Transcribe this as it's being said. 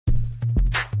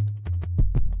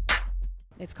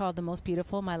It's called The Most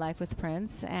Beautiful, My Life with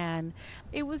Prince. And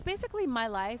it was basically my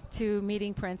life to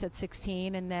meeting Prince at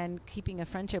 16 and then keeping a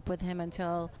friendship with him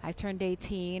until I turned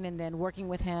 18 and then working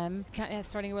with him,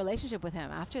 starting a relationship with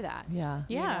him after that. Yeah.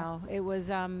 You know, it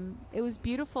was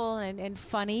beautiful and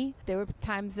funny. There were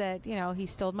times that, you know, he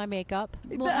stole my makeup.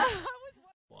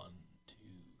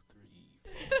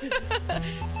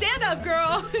 Stand up,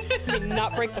 girl.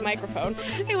 Not break the microphone.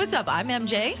 Hey, what's up? I'm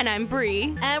MJ. And I'm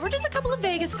Bree. And we're just a couple of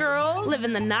Vegas girls.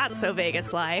 Living the not so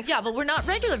Vegas life. Yeah, but we're not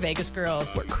regular Vegas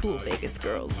girls. We're cool Vegas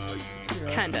girls.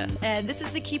 Kinda. And this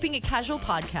is the Keeping It Casual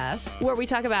podcast, where we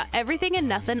talk about everything and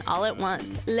nothing all at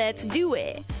once. Let's do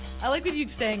it. I like when you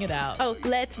sang it out. Oh,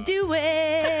 let's do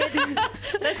it.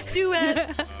 Let's do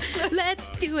it. Let's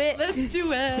do it. Let's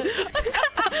do it.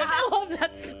 I love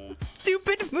that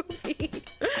stupid movie.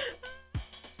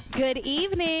 Good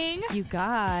evening, you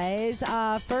guys.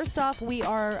 First off,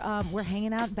 we're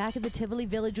hanging out back at the Tivoli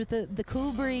Village with the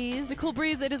Cool Breeze. The Cool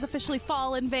Breeze. It is officially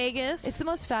fall in Vegas. It's the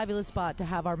most fabulous spot to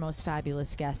have our most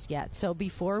fabulous guest yet. So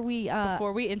before we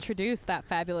introduce that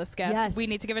fabulous guest, yes, we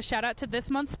need to give a shout out to this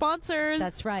month's sponsors.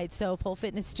 That's right. So Pole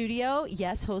Fitness Studio,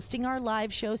 yes, hosting our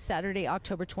live show Saturday,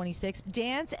 October 26th.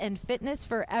 Dance and fitness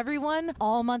for everyone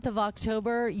all month of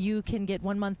October. You can get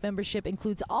 1 month membership,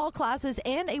 includes all classes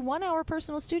and a 1 hour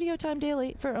personal studio time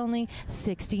daily for only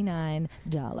 $69.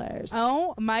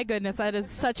 Oh my goodness, that is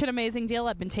such an amazing deal.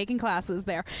 I've been taking classes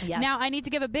there. Yes. Now I need to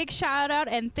give a big shout out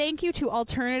and thank you to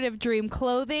Alternative Dream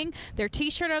Clothing. Their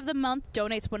t-shirt of the month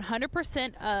donates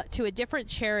 100% to a different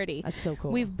charity. That's so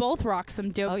cool. We've both rocked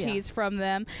some dope tees from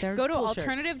them. They're Go to cool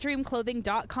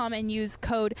AlternativeDreamClothing.com and use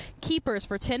code KEEPERS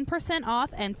for 10%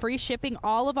 off and free shipping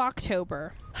all of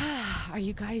October. Are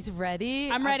you guys ready?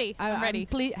 I'm ready. I'm ready.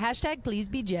 Hashtag please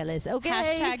be jealous. Okay.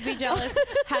 Hashtag be jealous.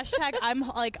 Hashtag I'm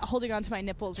like holding on to my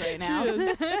nipples right now.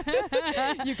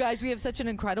 You guys, we have such an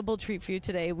incredible treat for you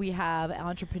today. We have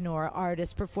entrepreneur,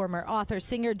 artist, performer, author,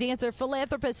 singer, dancer,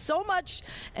 philanthropist, so much,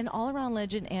 an all-around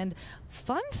legend. And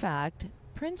fun fact,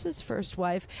 Prince's first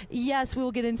wife. Yes, we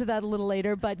will get into that a little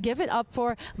later, but give it up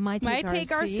for Mayte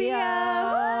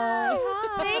Garcia.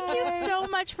 Thank you so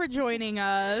much for joining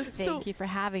us. Thank you for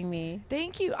having me.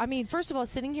 Thank you. I mean, first of all,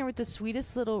 sitting here with the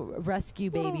sweetest little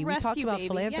rescue baby. We talked about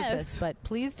philanthropists, but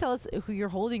please tell us who you're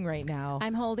holding right now.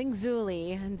 I'm holding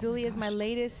Zuli, and Zuli is my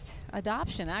latest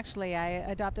adoption. Actually, I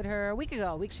adopted her a week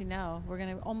ago. We're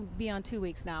going to be on 2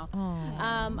 weeks now.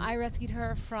 I rescued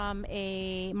her from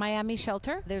a Miami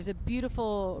shelter. There's a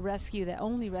beautiful rescue that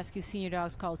only rescues senior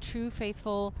dogs called True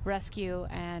Faithful Rescue,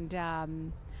 and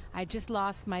I just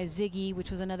lost my Ziggy,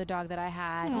 which was another dog that I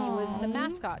had. Aww. He was the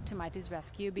mascot to Mayte's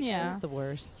rescue because that's the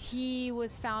worst. He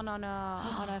was found on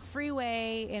a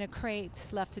freeway in a crate,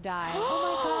 left to die.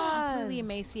 Oh my God! Completely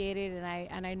emaciated,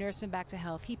 and I nursed him back to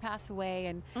health. He passed away,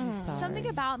 and something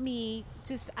about me,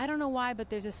 just I don't know why, but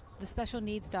there's the special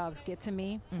needs dogs get to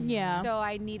me. Mm-hmm. Yeah. So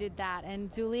I needed that, and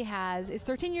Zuli is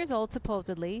 13 years old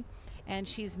supposedly. And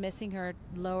she's missing her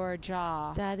lower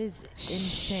jaw. That is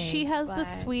insane. She has the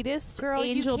sweetest girl,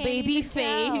 angel baby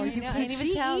face. You can't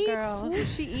even tell, girl.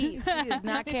 She eats. She does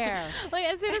not care. Like,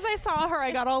 as soon as I saw her, I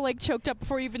got all like choked up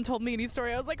before you even told me any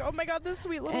story. I was like, oh my God, this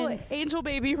sweet little angel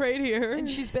baby right here. And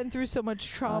she's been through so much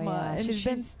trauma.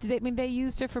 And they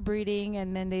used her for breeding,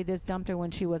 and then they just dumped her when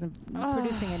she wasn't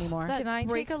producing anymore. Can I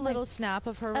take a little snap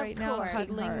of her right now,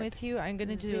 cuddling with you? I'm going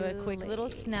to do a quick little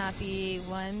snappy.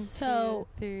 1, 2,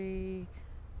 3.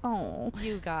 Oh,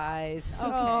 you guys.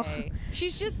 Okay.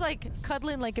 She's just like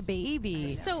cuddling like a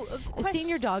baby. So,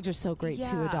 senior dogs are so great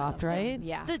to adopt, right?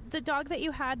 Yeah. The dog that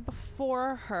you had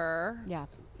before her. Yeah.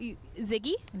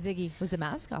 Ziggy was the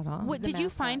mascot, huh? Did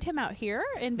you find him out here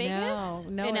in Vegas?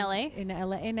 No, in LA? In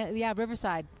LA,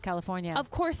 Riverside, California. Of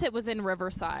course, it was in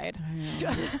Riverside.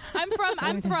 I'm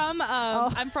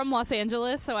from Los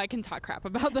Angeles, so I can talk crap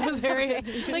about those areas.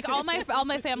 Like all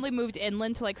my family moved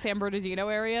inland to like San Bernardino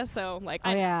area, so like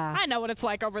I know what it's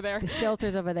like over there. The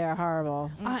shelters over there are horrible.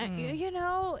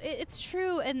 It's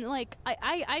true, and like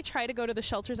I try to go to the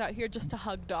shelters out here just to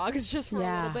hug dogs just for a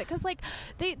little bit, because like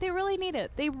they really need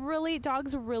it.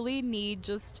 Dogs really need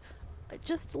just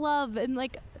love, and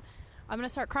like I'm gonna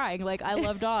start crying. Like I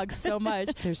love dogs so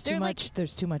much. There's too much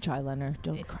eyeliner.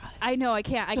 Don't cry. I know. I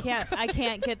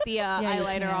can't get the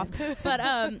eyeliner off. But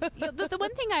the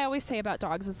one thing I always say about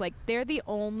dogs is like they're the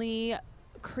only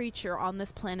creature on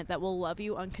this planet that will love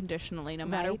you unconditionally, no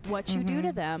matter what you do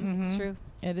to them. It's true.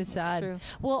 It is sad. true.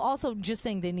 Well, also just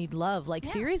saying they need love. Like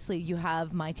seriously, you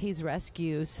have Mayte's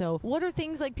Rescue. So what are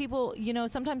things like people,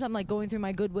 sometimes I'm like going through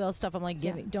my Goodwill stuff. I'm like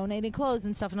donating clothes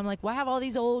and stuff. And I'm like, well, I have all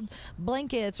these old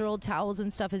blankets or old towels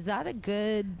and stuff. Is that a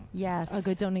good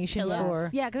donation for?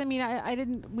 Yeah, because I mean, I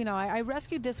didn't, I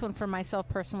rescued this one for myself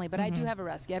personally, but I do have a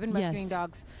rescue. I've been rescuing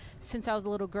dogs since I was a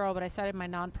little girl, but I started my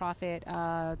nonprofit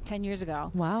 10 years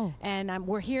ago. Wow. And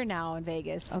we're here now in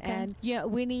Vegas. Okay. And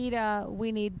we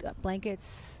need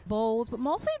blankets, bowls, but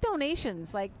mostly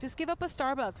donations. Like just give up a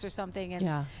Starbucks or something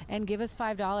and give us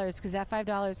 $5 because that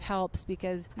 $5 helps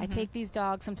because I take these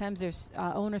dogs. Sometimes there's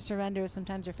owner surrenders.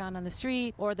 Sometimes they're found on the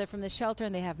street or they're from the shelter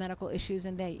and they have medical issues.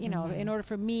 And they, in order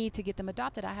for me to get them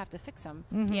adopted, I have to fix them.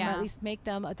 Or at least make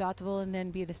them adoptable and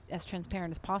then be as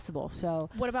transparent as possible. So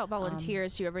what about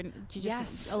volunteers? Do you ever?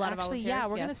 Yes, a lot of volunteers. Yeah,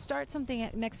 we're going to start something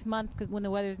next month 'cause when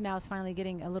the weather's now is finally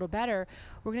getting a little better.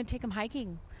 We're going to take them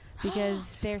hiking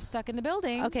because they're stuck in the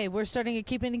building. Okay, we're starting a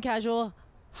Keeping It Casual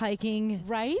hiking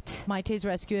Mayte's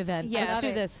Rescue event. Yes. Let's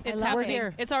do this. We're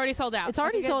here. It's already sold out. It's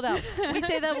already sold out. We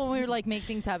say that when we were like make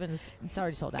things happen. It's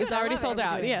already sold out. It's already sold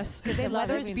out. Yes, because the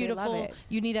weather is beautiful.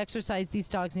 You need exercise. These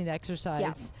dogs need exercise.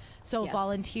 Yeah. So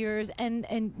volunteers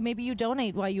and maybe you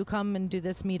donate while you come and do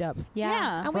this meetup.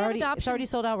 Yeah. And we have adoption. It's already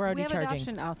sold out. We're already we have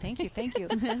charging. Adoption. Oh, thank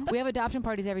you. We have adoption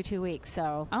parties every 2 weeks.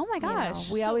 So oh my gosh,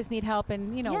 we always need help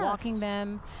and walking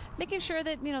them, making sure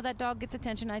that that dog gets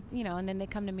attention. And then they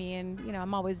come to me and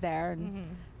I'm always there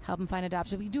and help them find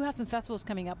adoption. We do have some festivals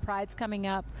coming up. Pride's coming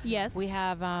up. Yes. We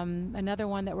have another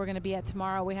one that we're going to be at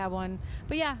tomorrow. We have one.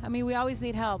 But yeah, I mean, we always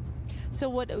need help.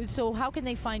 So how can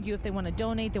they find you if they want to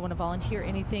donate, they want to volunteer,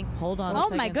 anything? Hold on a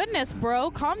second. Oh my goodness,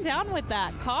 bro. Calm down with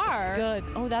that car. It's good.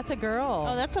 Oh, that's a girl.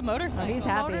 Oh, that's a motorcycle. He's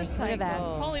happy. Motorcycle. Look at that.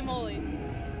 Holy moly.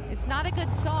 It's not a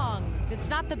good song. It's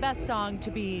not the best song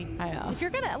to be. I know. If you're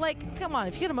going to, come on.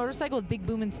 If you get a motorcycle with big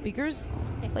booming speakers,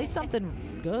 play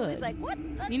something good. He's like, what?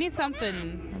 You need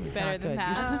something better than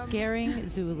that. You're scaring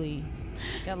Zuli.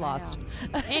 Got lost.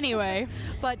 Anyway.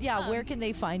 But yeah, where can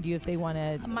they find you if they want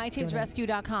to?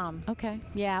 Mayte'sRescue.com. Okay.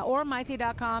 Yeah, or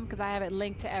Mayte.com because I have it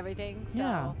linked to everything.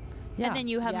 So. Yeah. And then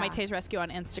you have Mayte's Rescue on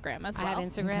Instagram as well. I have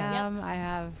Instagram. Okay. I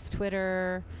have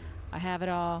Twitter. I have it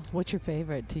all. What's your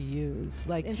favorite to use?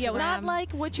 Like, Instagram. not like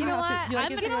what you know have what? to,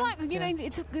 you like You know what?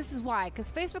 Instagram? This is why.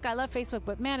 Because Facebook, I love Facebook,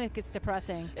 but man, it gets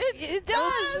depressing. It does.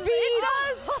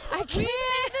 I can't. We say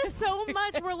this so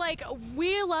much. We're like,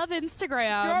 we love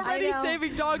Instagram. You're already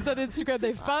saving dogs on Instagram.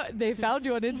 They found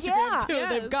you on Instagram too. Yes.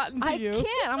 They've gotten to you. I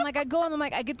can't. I'm like, I go and I'm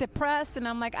like, I get depressed, and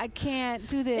I'm like, I can't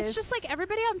do this. It's just like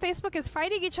everybody on Facebook is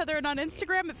fighting each other, and on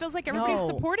Instagram, it feels like everybody's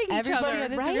supporting each other.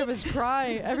 Everybody on Instagram is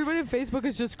crying. Everybody on Facebook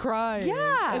is just crying.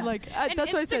 Yeah. And like and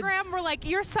that's why I said. Instagram, we're like,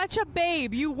 you're such a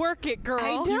babe. You work it, girl.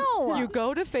 I know. You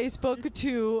go to Facebook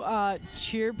to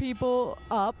cheer people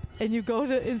up, and you go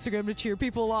to Instagram to cheer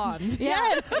people on.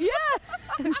 Yes.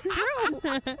 It's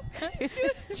true.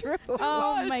 It's true.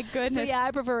 Oh my goodness. So yeah,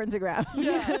 I prefer Instagram.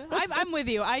 Yeah. I'm with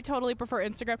you. I totally prefer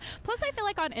Instagram. Plus, I feel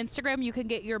like on Instagram you can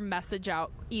get your message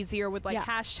out easier with like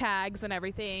hashtags and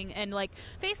everything. And like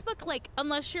Facebook, like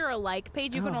unless you're a like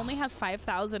page, you can only have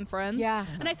 5,000 friends. Yeah.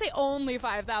 And I say only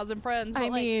 5,000 friends. But I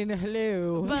mean,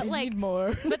 hello. But I like need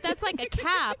more. But that's like a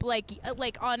cap.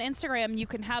 Like on Instagram, you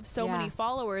can have so many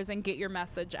followers and get your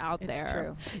message out there. It's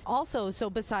true. Also, so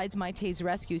besides Mayte's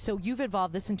Rescue, so you've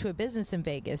evolved this into a business in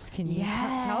Vegas. Can you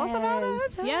tell us about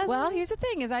it? Yes. Well, here's the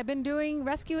thing: is I've been doing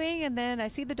rescuing, and then I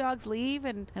see the dogs leave,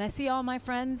 and I see all my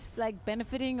friends like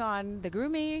benefiting on the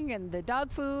grooming and the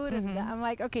dog food, and I'm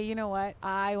like, okay, you know what?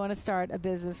 I want to start a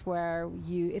business where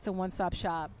it's a one-stop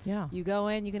shop. Yeah. You go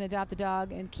in, you can adopt a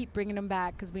dog, and keep bringing them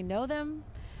back because we know them.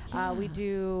 We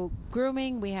do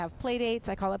grooming. We have play dates.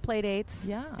 I call it play dates.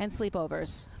 Yeah. And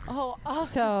sleepovers. Oh.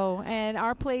 So, and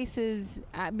our place is,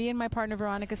 me and my partner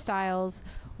Veronica Stiles,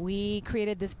 we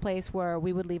created this place where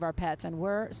we would leave our pets, and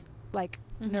we're like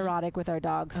neurotic with our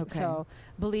dogs. Okay. So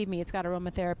believe me, it's got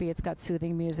aromatherapy, it's got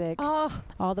soothing music. Oh.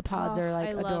 All the pods are like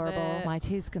I love adorable. it.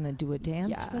 Mayte's gonna do a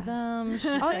dance for them. She's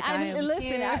Oh, like, I mean, am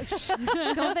listen,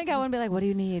 here. don't think I wouldn't be like, what do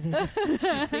you need?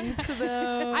 She sings to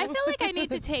them. I feel like I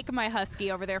need to take my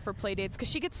husky over there for play dates because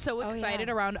she gets so excited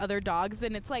around other dogs,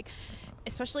 and it's like,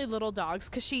 especially little dogs,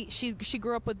 because she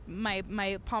grew up with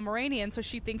my Pomeranian, so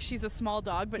she thinks she's a small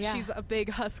dog, but she's a big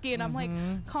husky, and I'm like,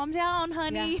 calm down,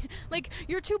 honey. Yeah. Like,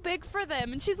 you're too big for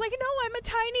them. And she's like, no, I'm a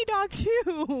tiny dog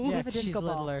too. Yeah, have a she's disco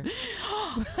ball. littler.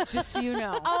 Just so you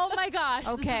know. Oh my gosh,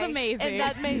 this is amazing.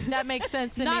 And that makes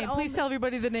sense. The Not name. Please tell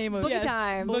everybody the name of Boogie it.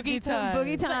 time. Boogie time.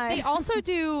 Boogie But time. they also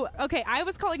do, I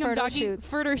was calling them Photo doggy shoots.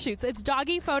 photo shoots. It's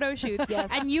doggy photo shoots. Yes.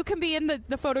 And you can be in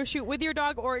the photo shoot with your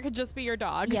dog, or it could just be your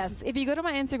dog. Yes, if you go go to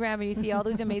my Instagram and you see all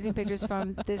these amazing pictures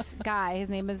from this guy. His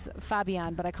name is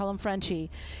Fabian, but I call him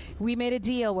Frenchie. We made a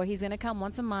deal where he's going to come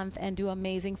once a month and do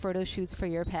amazing photo shoots for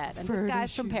your pet. And this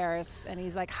guy's from Paris, and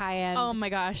he's like high-end. Oh my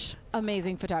gosh.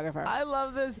 Amazing photographer. I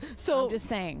love this. So I'm just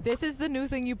saying. This is the new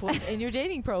thing you put in your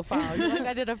dating profile. You're like,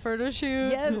 I did a photo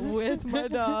shoot with my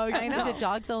dog. I know. Is it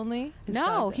dogs only?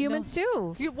 No, humans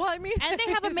too. Well, I mean, And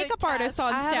they have a makeup artist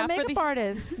on I staff. have a makeup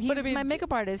artist. He's my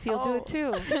makeup artist. He'll do it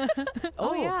too.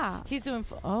 Oh yeah. He's doing.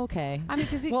 Okay. I mean,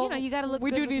 because you know, you got to look.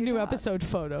 We good do with need your new dog. episode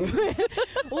photos.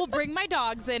 We'll bring my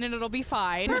dogs in and it'll be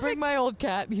fine. Bring my old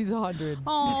cat. He's 100.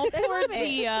 Oh, poor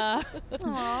Gia.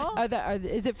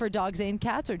 Is it for dogs and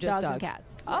cats or just Dogs dogs? and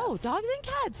cats. Oh, dogs and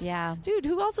cats. Yeah. Dude,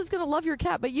 who else is going to love your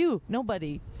cat but you?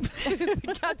 Nobody.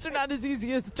 The cats are not as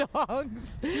easy as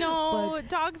dogs. No,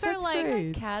 dogs are That's like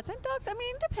great. Cats and dogs. I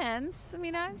mean, depends. I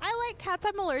mean, I like cats.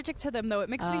 I'm allergic to them though. It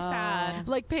makes me sad.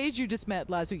 Like Paige, you just met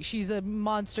last week. She's a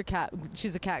monster cat.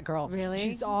 She's a cat girl. Really?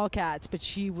 She's all cats, but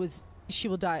she will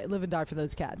live and die for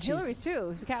those cats. Hillary's too.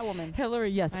 She's a cat woman. Hillary,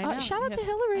 yes. I know. Shout out to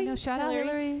Hillary. I know. Shout out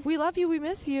Hillary. We love you. We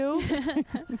miss you.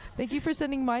 Thank you for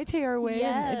sending Mayte our way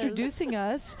and introducing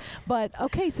us. But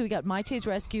okay, so we got Mayte's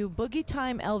Rescue,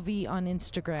 BoogieTimeLV on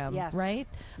Instagram, Yes. right?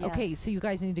 Yes. Okay, so you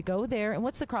guys need to go there. And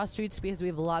what's the cross streets? Because we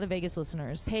have a lot of Vegas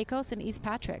listeners. Pecos and East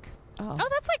Patrick. Oh,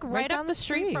 that's like right down up the the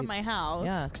street street. from my house.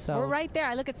 Yeah, so We're right there.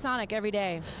 I look at Sonic every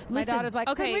day. My Listen, daughter's like,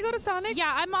 Okay, can we go to Sonic?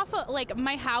 Yeah, I'm off of like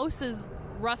my house is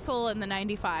Russell and the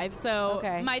 95, so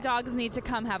Okay. my dogs need to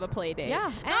come have a play date.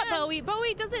 Yeah, not and- Bowie.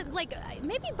 Bowie doesn't like.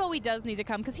 Maybe Bowie does need to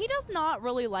come because he does not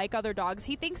really like other dogs.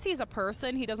 He thinks he's a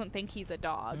person. He doesn't think he's a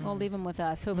dog. We'll leave him with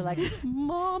us. He'll be like,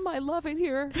 Mom, I love it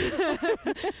here. No,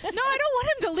 I don't want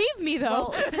him to leave me though.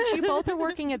 Well, since you both are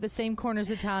working at the same corners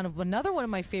of town, of another one of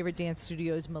my favorite dance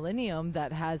studios, Millennium,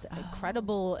 that has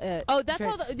incredible. Oh, that's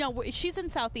all. No, she's in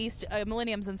Southeast.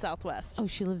 Millennium's in Southwest. Oh,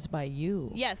 she lives by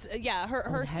you. Yes, yeah.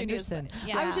 Her in studio's. Henderson.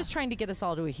 Yeah. I was just trying to get us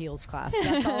all to a heels class.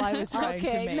 That's all I was trying to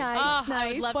Okay, make. nice. I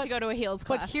would love But- to go to a heels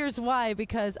class. But here's why,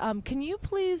 because can you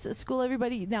please school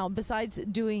everybody now, besides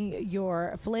doing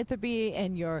your philanthropy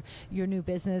and your new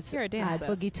business You're a at dancer.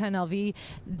 BoogieTimeLV,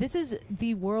 this is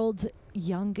the world's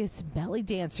youngest belly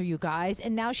dancer, you guys,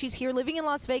 and now she's here living in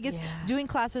Las Vegas doing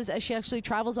classes as she actually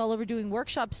travels all over doing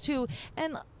workshops too.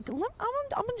 And I'm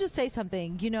gonna just say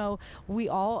something. You know, we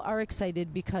all are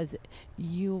excited because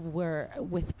you were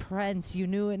with Prince. You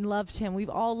knew and loved him. We've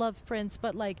all loved Prince,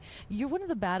 but like, you're one of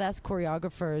the badass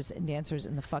choreographers and dancers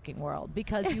in the fucking world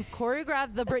because you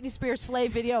choreographed the Britney Spears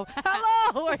Slave video.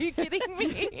 Hello, are you kidding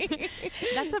me?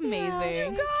 That's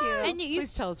amazing. And you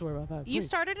Please tell us more about that. You please.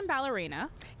 started in ballerina.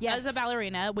 Yes. As a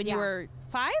ballerina when you Yeah. were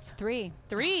 5? 3.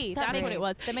 3. That That's makes- what it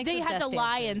was. that makes They us had to best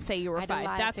lie dancers. and say you were I had to 5.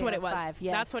 lie and That's say what I it was was. 5,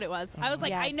 yes. That's what it was. I was like,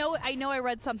 Yes. I know I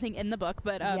read something in the book,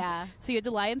 but Yeah. so you had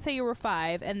to lie and say you were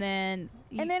 5, and then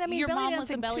And then, I mean, your belly mom was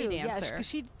a dancing belly too. Yeah, dancer. because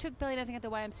she took belly dancing at the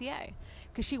YMCA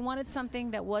because she wanted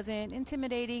something that wasn't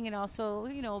intimidating and also,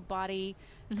 you know, body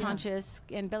conscious.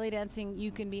 And belly dancing,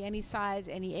 you can be any size,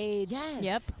 any age. Yes.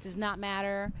 Yep. Does not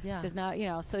matter. Yeah. Does not, you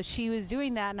know. So she was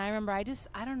doing that, and I remember I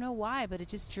don't know why, but it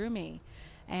just drew me.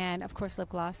 And of course, lip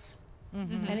gloss.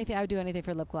 Anything, I would do anything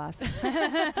for lip gloss.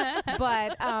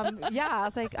 But yeah, I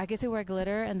was like, I get to wear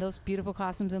glitter and those beautiful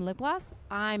costumes and lip gloss.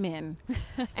 I'm in.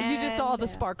 And you just saw the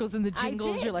And, sparkles and the I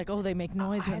jingles. did. You're like, oh, they make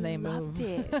noise when I they loved move.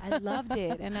 it. I loved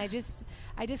it, and I just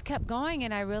kept going,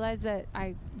 and I realized that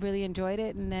I really enjoyed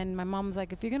it. And then my mom was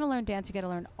like, "If you're gonna learn dance, you got to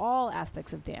learn all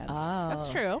aspects of dance." Oh,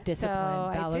 That's true. Discipline,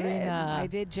 so ballerina. I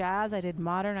did jazz, I did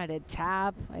modern, I did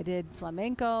tap, I did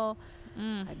flamenco.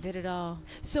 I did it all.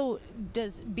 So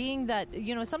being that,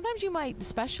 you know, sometimes you might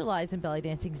specialize in belly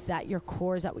dancing. Is that your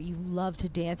core? Is that what you love to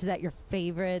dance? Is that your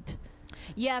favorite?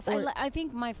 Yes, Or- I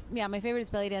think my favorite is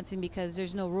belly dancing because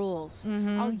there's no rules.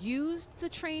 I'll use the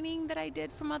training that I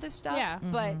did from other stuff, Yeah.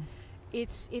 but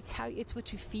it's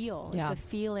what you feel. Yeah. It's a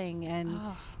feeling,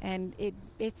 and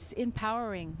it's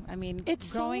empowering. I mean, It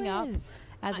so growing up is.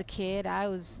 as a kid, I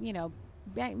was, you know,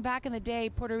 back in the day,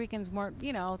 Puerto Ricans weren't,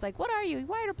 you know, it's like, what are you,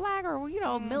 white or black, or, you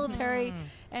know, military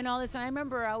and all this. And I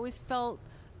remember I always felt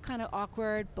kind of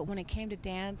awkward, but when it came to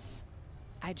dance,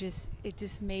 it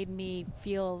just made me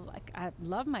feel like I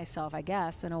love myself, I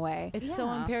guess, in a way. It's so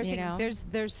Yeah. embarrassing. You know?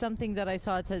 There's something that I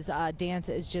saw. It says dance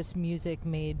is just music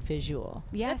made visual.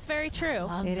 Yes, That's very true.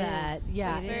 Love It that. is.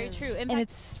 Yeah, That's very true. In and fact,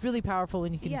 it's really powerful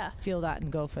when you can Yeah. feel that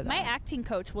and go for that. my acting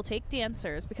coach will take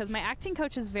dancers because my acting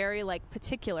coach is very like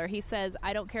particular. He says,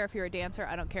 "I don't care if you're a dancer.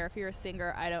 I don't care if you're a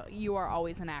singer. You are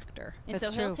always an actor." And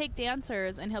That's so he'll true. take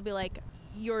dancers and he'll be like,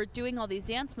 "You're doing all these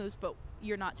dance moves, but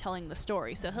you're not telling the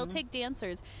story." So he'll take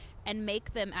dancers and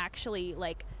make them actually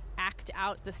like act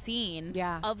out the scene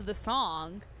Yeah. of the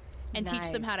song. and teach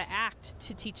them how to Nice. act,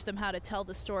 to teach them how to tell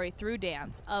the story through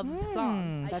dance of the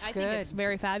song. That's I good. think it's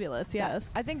very fabulous.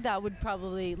 Yes. I think that would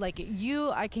probably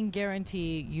I can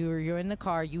guarantee you're in the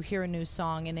car, you hear a new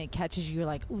song and it catches you, you're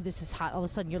like, ooh, this is hot. All of a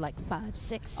sudden you're like 5,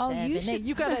 6, Oh, 7, you 8. should-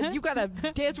 You got a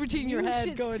dance routine in your You head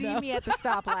should going see down. me at the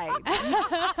stoplight.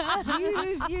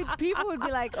 People would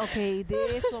be like, okay,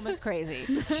 this woman's crazy.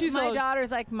 My all-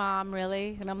 daughter's like, Mom,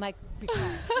 really? And I'm like, be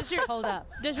quiet. Hold up.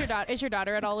 Is your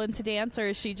daughter at all into dance, or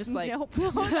is she just like? Nope.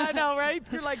 I know, right?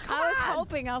 You're like, I was "Come on."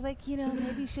 hoping. I was like,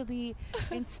 maybe she'll be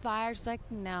inspired. She's like,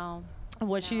 no.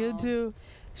 What's she No. into?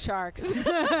 Sharks.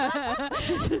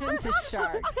 She's into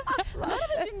sharks. A lot of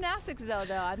the gymnastics, though.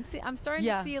 I'm starting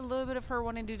Yeah. to see a little bit of her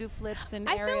wanting to do flips and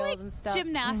I feel aerials like and stuff.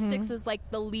 gymnastics is like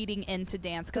the leading into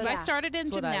dance, because I Yeah. started in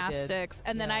That's what I did. gymnastics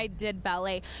and then Yeah. I did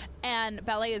ballet, and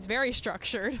ballet is very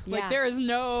structured. Like Yeah. there is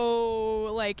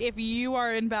no if you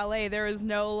are in ballet, there is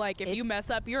no if you mess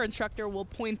up, your instructor will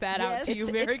point that out Yes. to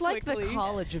you very It's like quickly. the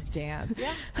college of dance.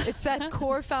 It's that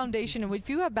core foundation. And if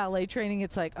you have ballet training,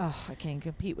 it's like, oh, I can't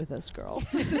compete with this girl.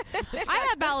 I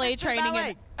have ballet training, ballet.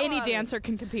 and any Come on. dancer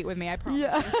can compete with me. I promise.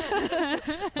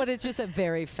 Yeah. But it's just a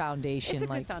very foundation. It's a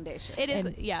like, good foundation. It is.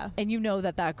 And- yeah. and you know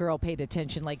that girl paid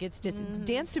attention. Like, it's just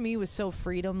dance to me was so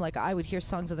freedom. Like, I would hear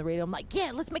songs on the radio. I'm like,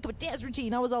 yeah, let's make up a dance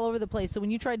routine. I was all over the place. So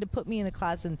when you tried to put me in a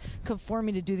class and conform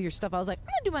me to do your stuff, I was like, I'm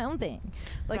gonna do my own thing.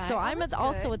 Like, so Right. Oh, I'm that's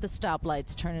also good. at the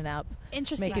stoplights, turning up,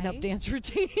 Interesting. making up Right. dance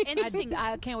routines. Interesting.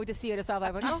 I can't wait to see you at a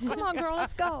stoplight. Like, oh, come on, girl,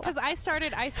 let's go. Because I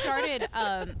started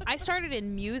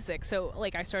in music. So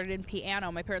I started in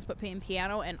piano. My parents put me in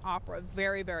piano and opera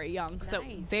very, very young. So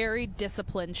Nice. very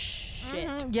disciplined shit.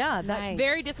 Yeah, that, Nice.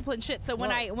 Very disciplined shit. So when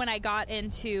Whoa. I got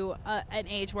into an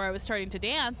age where I was starting to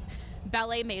dance,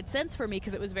 ballet made sense for me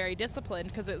because it was very disciplined,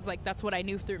 because it was that's what I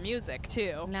knew through music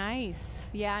too. Nice.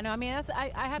 Yeah, no, I mean,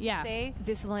 I have Yeah. to say,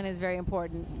 discipline is very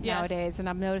important Yes. nowadays, and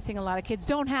I'm noticing a lot of kids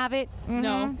don't have it.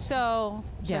 No. So,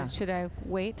 Yeah. should I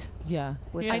wait yeah.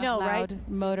 with Yeah. I a know, loud right?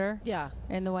 motor Yeah.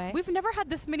 in the way? We've never had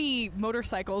this many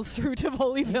motorcycles through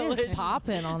Tivoli Village. It's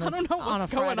popping on, I don't know on a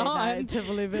what's going Friday on. night at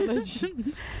Tivoli Village.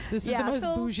 This is Yeah, the most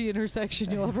so- bougie intersection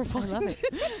you'll ever find. I love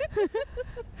it.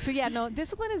 So yeah, no,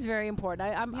 discipline is very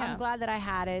important. I'm Yeah. glad that I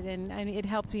had it, and it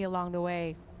helped me along the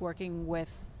way working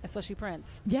with, especially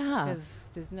Prince, Yeah. because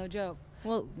there's no joke.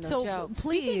 Well, No So joke.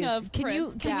 please, Speaking of can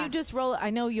Prince, you yeah. just roll? I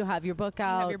know you have your book you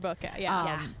out. have your book.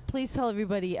 Yeah. Please tell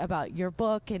everybody about your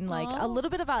book and a Aw. little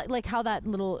bit about how that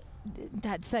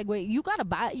segue. You gotta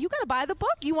buy the book.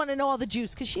 You want to know all the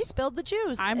juice because she spilled the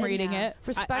juice. I'm And reading yeah. it. I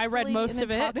respectfully read most and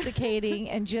of it. intoxicating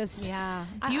and just Yeah,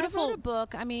 Beautiful- I wrote a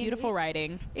book. I mean, Beautiful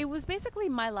writing. It was basically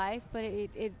my life, but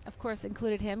it of course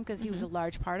included him because he was a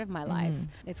large part of my life.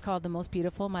 It's called The Most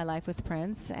Beautiful: My Life with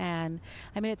Prince, and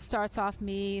I mean it starts off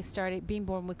me being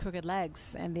born with crooked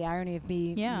legs and the irony of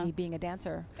me being a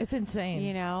dancer. it's insane.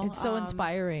 You know, it's so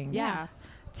inspiring. Yeah.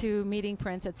 To meeting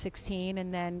Prince at 16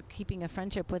 and then keeping a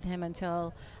friendship with him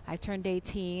until I turned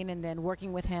 18, and then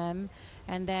working with him,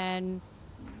 and then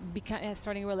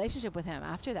starting a relationship with him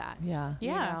after that. Yeah.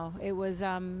 You know, it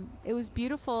was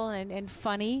beautiful and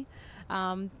funny.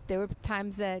 There were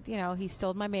times that he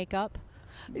stole my makeup.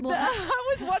 I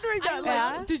was wondering that.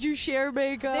 Yeah. Did you share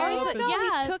makeup?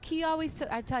 He always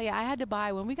took. I tell you, I had to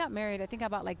buy, when we got married, I think I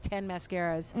bought like 10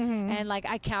 mascaras, and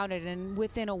I counted, and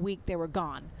within a week they were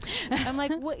gone. I'm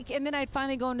like, what? And then I'd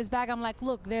finally go in his bag. I'm like,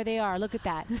 look, there they are. Look at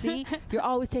that. See, you're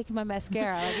always taking my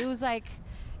mascara. It was like,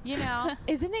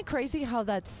 Isn't it crazy how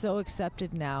that's so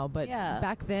accepted now? But Yeah.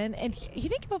 back then, and he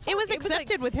didn't give a fuck. It was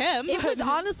accepted with him. It was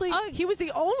honestly, he was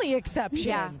the only exception.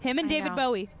 Yeah. Him and I David know.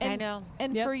 Bowie. I know.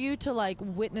 And Yep. for you to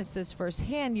witness this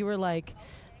firsthand, you were like,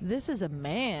 this is a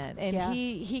man, and Yeah.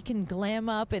 he can glam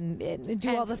up and do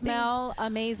all And the smell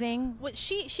amazing. What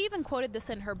she even quoted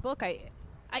this in her book.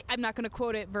 I'm not going to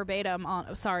quote it verbatim.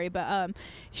 Sorry, but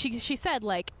she said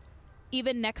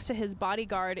even next to his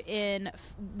bodyguard in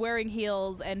wearing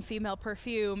heels and female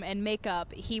perfume and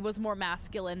makeup, he was more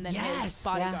masculine than his Yes.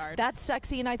 bodyguard. That's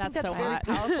sexy, and I think That's that's so very hot.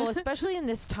 powerful, especially in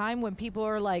this time when people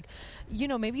are like,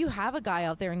 maybe you have a guy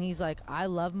out there and he's like, I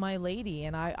love my lady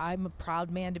and I'm a proud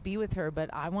man to be with her, but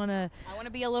I want to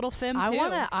be a little femme too.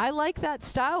 I like that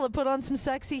style of put on some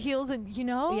sexy heels and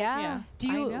Yeah. Yeah.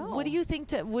 Do you? I know. What do you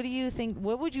think?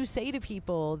 What would you say to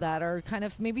people that are kind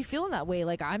of maybe feeling that way?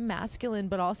 Like, I'm masculine,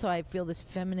 but also I feel feel this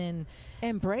feminine.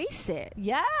 Embrace it.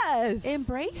 Yes.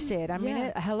 Embrace it. I mean,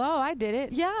 Yeah. hello, I did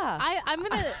it. Yeah. I'm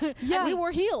gonna. Yeah. We wore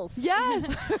heels.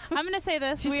 Yes. I'm gonna say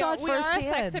this. She We saw are it a sex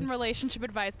firsthand. and relationship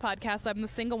advice podcast. I'm the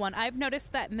single one. I've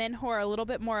noticed that men who are a little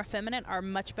bit more effeminate are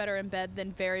much better in bed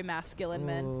than very masculine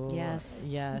men. Ooh, Yes.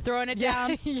 Yes. Throwing it Yeah.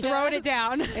 down. Yes. Throwing it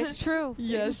down. It's true.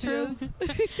 Yes, it's true.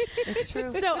 It's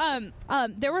true. So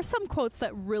there were some quotes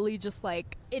that really just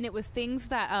like, and it was things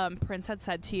that Prince had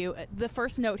said to you. The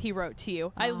first note he wrote to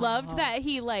you, I loved that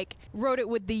he like wrote it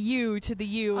with the you to the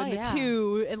you and Oh, the yeah.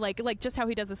 two, and like just how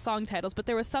he does his song titles. But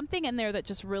there was something in there that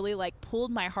just really like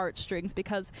pulled my heartstrings,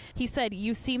 because he said,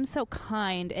 "You seem so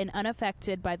kind and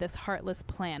unaffected by this heartless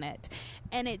planet,"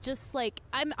 and it just like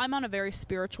I'm on a very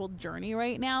spiritual journey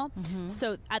right now.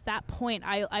 So at that point,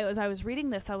 as I was reading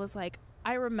this, I was like,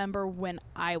 I remember when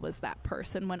I was that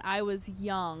person, when I was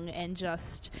young and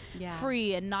just Yeah.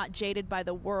 free and not jaded by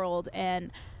the world.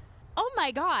 And oh my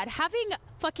God, having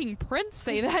fucking Prince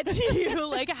say that to you,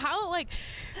 like how, like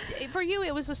for you,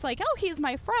 it was just like, oh, he's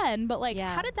my friend. But like,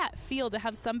 Yeah. how did that feel to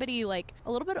have somebody like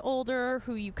a little bit older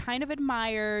who you kind of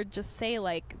admired just say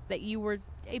like that you were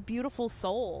a beautiful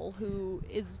soul who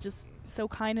is just so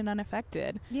kind and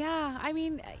unaffected? Yeah, I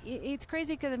mean, it's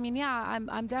crazy because I mean, yeah,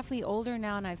 I'm definitely older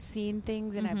now, and I've seen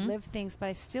things and I've lived things, but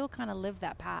I still kind of live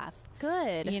that path.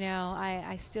 Good. You know,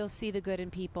 I still see the good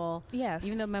in people. Yes.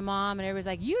 Even though my mom and everybody's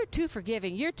like, "You're too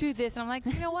forgiving. You're too this," and I'm like,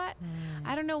 you know what?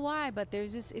 I don't know why, but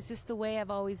there's this. It's just the way I've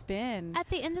always been. At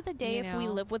the end of the day, You if we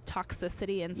know? live with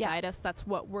toxicity inside us, that's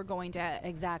what we're going to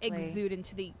Exactly. exude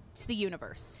into the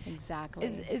universe. Exactly.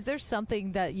 Is there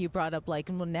something that you brought up, like,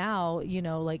 well, now, you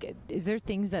know, like, is there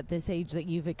things at this age that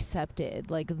you've accepted?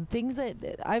 Like, things that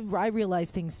I realize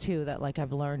things too that, like,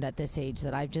 I've learned at this age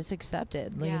that I've just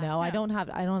accepted. You Yeah. know, I Yeah. don't have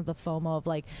the FOMO of,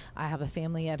 like, I have a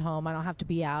family at home. I don't have to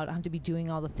be out. I don't have to be doing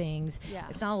all the things. Yeah.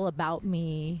 It's not all about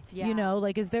me. Yeah. You know,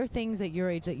 like, is there things at your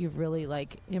age that you've really,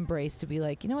 like, embraced to be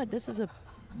like, you know what, this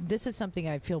is something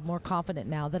I feel more confident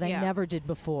now that I Yeah. never did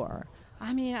before.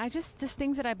 I mean, I just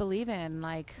things that I believe in,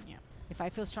 like Yeah. if I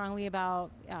feel strongly about,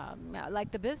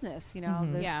 like the business, you know,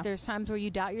 Yeah. there's times where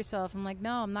you doubt yourself. I'm like,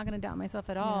 no, I'm not going to doubt myself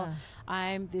at all.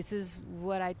 This is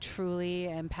what I truly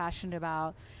am passionate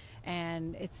about.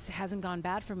 And it hasn't gone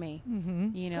bad for me.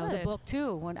 You know, the Good. book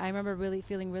too. When I remember really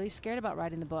feeling really scared about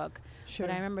writing the book, Sure.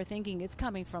 but I remember thinking it's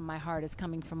coming from my heart. It's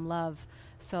coming from love.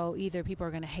 So either people are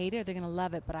going to hate it or they're going to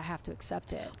love it, but I have to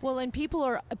accept it. Well, and people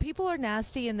are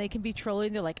nasty, and they can be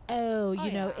trolling. They're like, oh,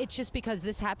 you know, yeah. it's just because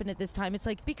this happened at this time. It's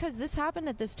like, because this happened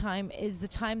at this time is the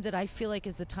time that I feel like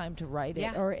is the time to write it.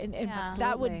 Yeah. Or and Yeah.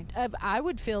 that would Absolutely. I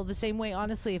would feel the same way,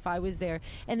 honestly, if I was there.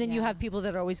 And then you Yeah. have people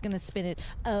that are always going to spin it.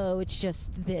 Oh, it's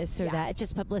just this or Yeah. that. It's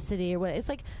just publicity or what. It's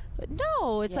like,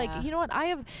 no. It's Yeah. like, you know what? I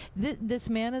have this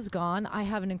man is gone. I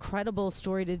have an incredible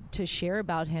story to share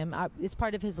about him. It's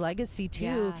part of his legacy too,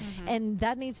 Yeah. and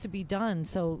that needs to be done.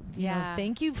 So you know, Yeah.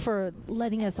 thank you for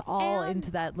letting us all And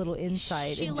into that little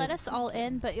insight. She and let just us all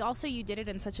in, but also you did it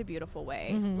in such a beautiful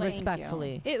way. Like,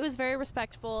 respectfully. it was very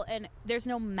respectful, and there's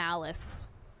no malice.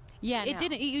 Yeah, It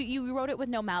didn't. You wrote it with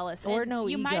no malice, Or and no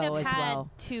you ego might have as had well.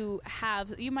 to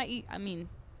have. You might. I mean,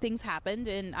 things happened,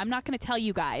 and I'm not going to tell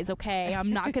you guys. Okay,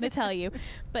 I'm not going to tell you,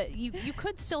 but you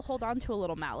could still hold on to a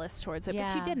little malice towards it, but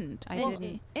you Yeah. didn't. I And-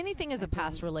 didn't. Anything is a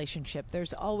past relationship.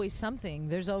 There's always something.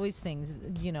 There's always things,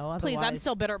 you know. Please, I'm otherwise-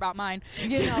 still bitter about mine.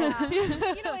 you know.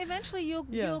 you know, eventually you'll,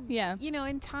 Yeah. you know,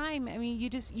 in time, I mean,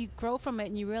 you grow from it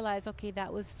and you realize, okay,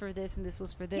 that was for this and this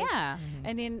was for this. Yeah.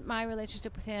 And in my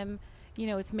relationship with him, you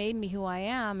know, it's made me who I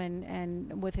am,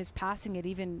 and with his passing, it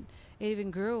even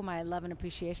grew my love and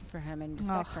appreciation for him and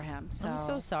respect for him. So I'm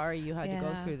so sorry you had to go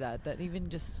Yeah. through that. That even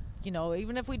just, you know,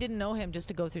 even if we didn't know him, just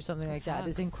to go through something like that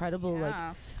is sucks. incredible. Like,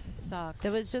 Yeah. it sucks.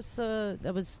 that was just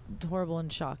that was horrible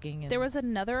and shocking. And There was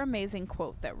another amazing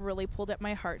quote that really pulled at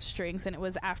my heartstrings, and it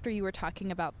was after you were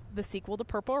talking about the sequel to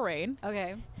Purple Rain,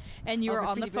 okay. and you Oh, were the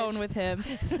on the Fruity phone Bitch. with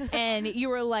him, and you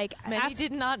were like, many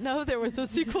did not know there was a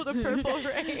sequel to Purple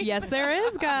Rain. Yes, there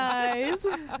is, guys.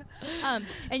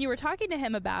 And you were talking to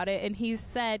him about it, and he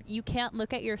said, you can't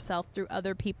look at yourself through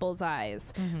other people's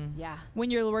eyes. Yeah. When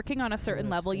you're working on a certain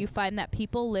that's level, good. you find that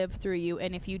people live through you,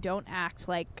 and if you don't act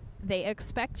like they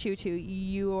expect you to,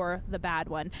 you're the bad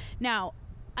one. Now,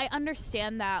 I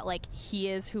understand that, like, he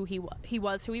is who he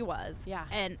was who he was. Yeah.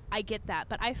 And I get that,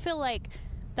 but I feel like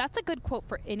that's a good quote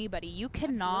for anybody. You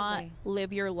cannot Absolutely.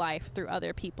 live your life through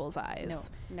other people's eyes.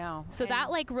 No. So And- that,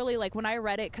 like, really, like, when I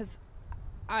read it, because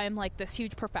I'm like this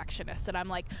huge perfectionist, and I'm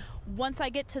like, once I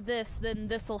get to this, then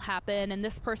this will happen, and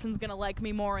this person's gonna like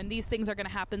me more, and these things are gonna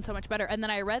happen so much better. And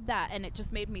then I read that, and it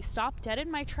just made me stop dead in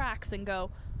my tracks and go,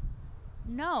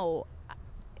 no,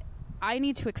 I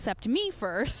need to accept me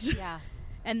first. Yeah.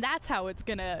 And that's how it's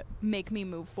going to make me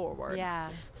move forward. Yeah.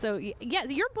 So, yeah,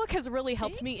 your book has really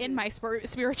helped me in my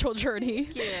spiritual journey.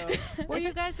 Thank you. Well,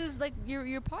 you guys is like your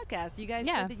podcast. You guys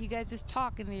said that you guys just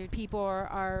talk and your people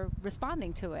are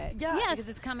responding to it. Yeah. Yes. Because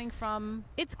it's coming from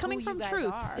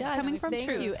truth. Are. It's coming from thank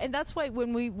truth. you. And that's why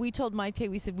when we told Mayte,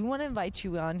 we said we want to invite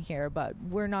you on here, but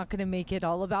we're not going to make it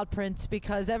all about Prince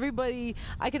because everybody,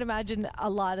 I can imagine a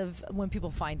lot of when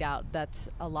people find out, that's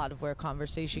a lot of where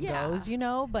conversation goes, you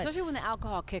know. But especially when the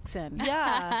alcohol kicks in.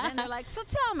 Yeah. And they're like, so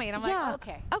tell me. And I'm like,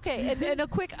 okay. Okay. And a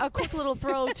quick little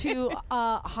throw to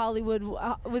Hollywood.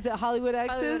 Was it Hollywood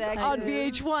Exes on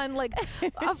VH1? Like,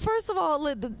 first of all,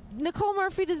 Nicole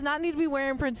Murphy does not need to be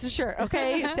wearing Prince's shirt.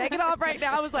 Okay, take it off right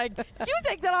now. I was like, you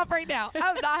take that off right now.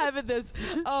 I'm not having this.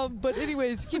 But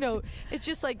anyways, you know, it's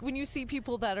just like when you see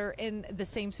people that are in the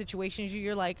same situation as you,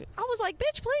 you're like, I was like,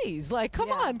 bitch, please, like, come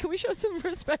on, can we show some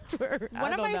respect for her?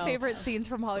 One of my favorite scenes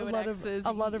from Hollywood Exes.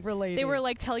 A lot of relating. They were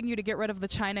like telling you to get rid of the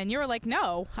china, and you were like,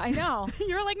 no. I know.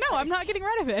 You were like, no, I'm not getting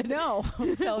rid of it. No.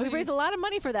 So we raised a lot of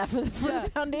money for that for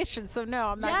the foundation. So no,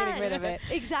 I'm not getting rid of it.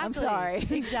 Exactly. I'm sorry.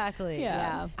 Exactly.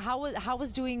 Yeah. How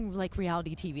was doing like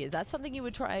reality TV? Is that something you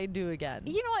would try and do again?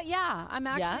 You know what? Yeah,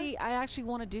 I actually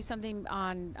want to do something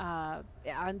on.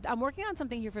 I'm working on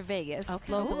something here for Vegas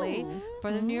locally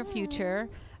for the near future.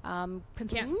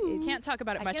 Can't talk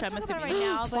about it much. I'm assuming right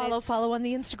now. Follow on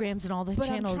the Instagrams and all the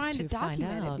channels. I'm trying to find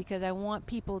document out. it because I want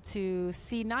people to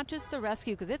see not just the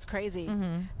rescue because it's crazy.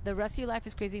 The rescue life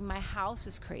is crazy. My house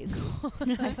is crazy.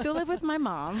 I still live with my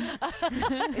mom.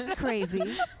 It's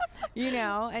crazy, you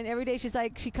know. And every day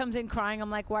she comes in crying.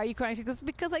 I'm like, why are you crying? She goes,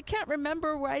 because I can't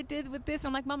remember what I did with this. And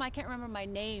I'm like, Mom, I can't remember my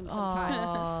name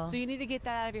sometimes. So you need to get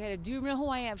that out of your head. Do you know who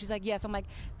I am? She's like, yes. I'm like,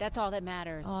 that's all that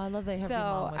matters. Oh, I love that you have so your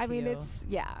mom with I mean, you. it's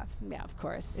yeah, of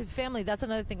course. It's family. That's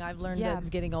another thing I've learned as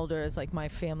getting older is like my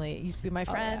family. It used to be my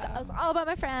friends. I was all about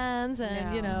my friends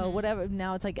and you know whatever.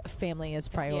 Now it's like family is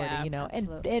priority, you know,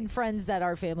 and friends that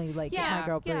are family like my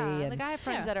girl Bree. And like I have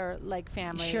friends that are like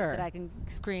family that I can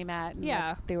scream at. And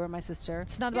like, they were my sister.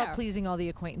 It's not about pleasing all the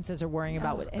acquaintances or worrying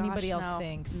about what anybody else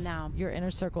thinks. No, your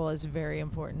inner circle is very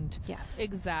important. Yes,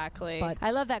 exactly. But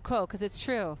I love that quote because it's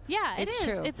true. Yeah, it's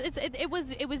true.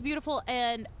 It was beautiful,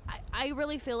 and I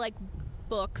really feel like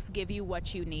books give you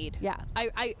what you need. Yeah.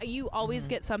 You always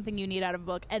get something you need out of a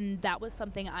book, and that was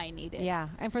something I needed. Yeah.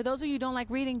 And for those of you who don't like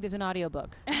reading, there's an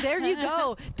audiobook. There you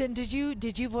go. Then did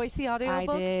you voice the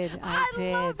audiobook? I did.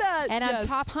 I love that. And I'm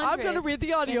top 100. I'm going to read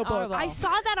the audiobook. I saw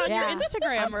that on your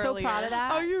Instagram I'm so proud of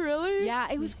that. Are you really?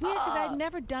 Yeah. It was weird because I'd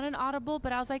never done an Audible,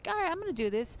 but I was like, all right, I'm going to do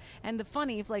this. And the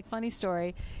funny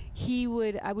story,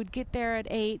 I would get there at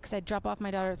 8 because I'd drop off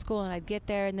my daughter at school, and I'd get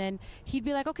there, and then he'd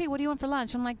be like, okay, what do you want for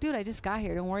lunch? I'm like, dude, I just got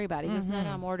here. Don't worry about it. He goes, no,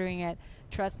 I'm ordering it.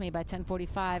 Trust me, by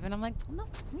 10:45. And I'm like, no,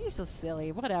 you're so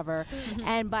silly. Whatever.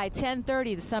 And by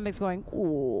 10:30, the stomach's going,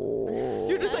 ooh.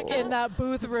 You're just like in that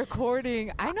booth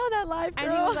recording. I know that live, girl.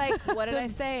 And he was like, what did I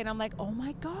say? And I'm like, oh,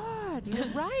 my God, you're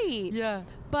right. Yeah.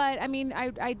 But, I mean,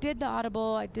 I did the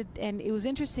Audible. And it was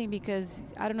interesting because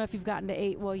I don't know if you've gotten to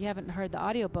 8. Well, you haven't heard the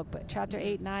audiobook, but chapter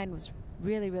 8, 9 was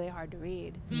really, really hard to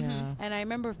read. Yeah. And I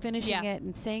remember finishing it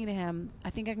and saying to him, I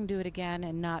think I can do it again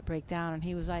and not break down. And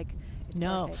he was like,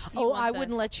 no. Perfect. Oh, I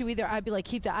wouldn't let you either. I'd be like,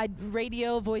 keep that. I'd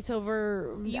radio,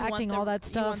 voiceover, acting, all that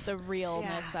stuff. You want the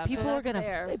realness of people it.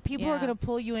 are gonna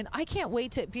pull you in. I can't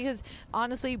wait to, because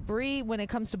honestly, Bree, when it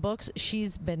comes to books, she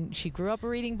grew up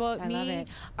reading books. Love it.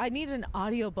 I need an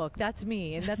audiobook. That's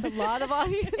me, and that's a lot of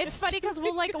audio. It's funny because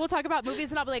we'll talk about movies,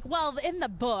 and I'll be like, well, in the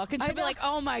book, and she'll be like,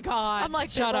 oh my God, I'm like,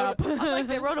 shut up. I'm like,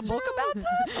 they wrote a book about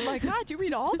that. I'm like, God, you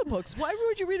read all the books. Why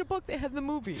would you read a book that had the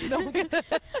movie? You know?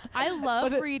 I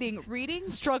love reading.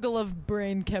 Struggle of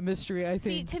brain chemistry, I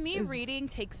think. See, to me, reading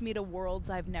takes me to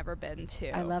worlds I've never been to.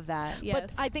 I love that. Yes.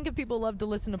 But I think if people love to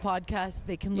listen to podcasts,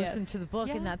 they can listen to the book,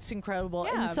 and that's incredible.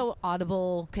 Yeah. And so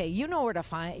Audible, okay, you know where to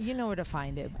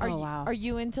find it. Are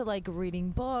you into like reading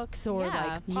books or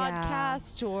like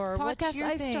podcasts or podcasts? What's your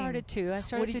thing? I started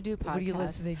to do podcasts. What are you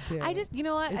listening to? I just, you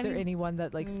know what? Is there anyone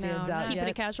that like stands out? Keeping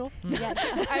it casual. Yeah.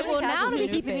 Well, now to be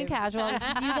keeping it casual. I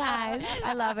listen to you guys.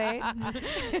 I love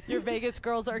it. Your Vegas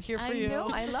girls are here for you. I know.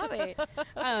 I love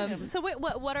it. So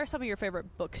what are some of your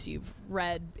favorite books you've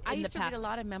read in the past? I used to read a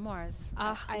lot of memoirs.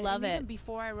 I love it. Even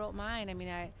before I wrote mine, I mean,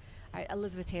 I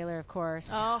Elizabeth Taylor, of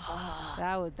course. Oh,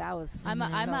 that was. I'm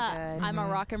a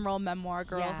rock and roll memoir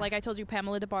girl. Yeah. Like I told you,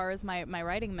 Pamela DeBar is my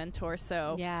writing mentor.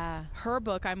 So her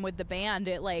book, I'm with the band.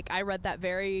 I read that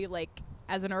very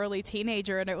as an early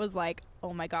teenager, and it was like,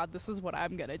 oh my God, this is what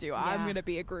I'm going to do. Yeah. I'm going to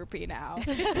be a groupie now.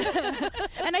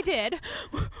 And I did,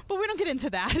 but we don't get into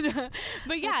that.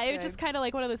 But yeah, That's it was good. just kind of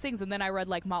like one of those things. And then I read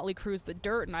like Motley Crue's The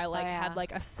Dirt, and I like had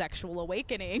like a sexual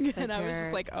awakening. And I was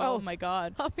just like, oh my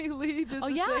God. Tommy Lee just Oh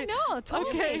to yeah, say- no,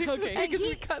 totally. Okay. And Because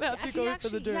we kind of have to he go in for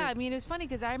actually, the dirt. Yeah, I mean, it was funny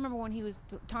because I remember when he was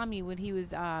what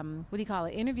do you call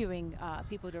it, interviewing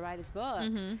people to write his book.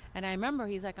 Mm-hmm. And I remember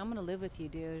he's like, I'm gonna live with you,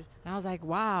 dude. And I was like,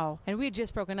 wow. And we had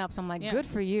just broken up, so I'm like, Yeah. good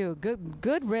for you,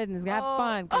 good riddance, have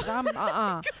fun, because I'm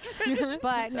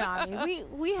But no, I mean,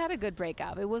 we had a good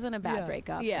breakup. It wasn't a bad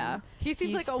breakup. Yeah. And He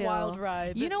seems he's like a wild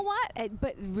ride. You know what?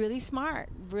 But really smart,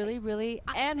 really,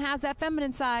 and has that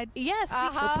feminine side. Yes.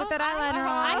 We'll put that eyeliner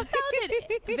I on. found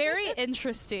it very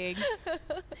interesting.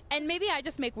 And maybe I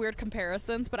just make weird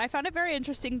comparisons, but I found it very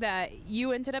interesting that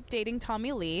you ended up dating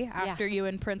Tommy Lee after you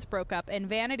and Prince broke up, and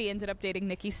Vanity ended up dating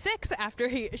Nikki Sixx after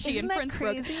she Isn't and that Prince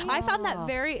crazy? broke up. I found that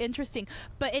very interesting.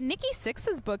 But in Nikki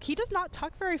Sixx's book, he does not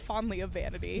talk very fondly of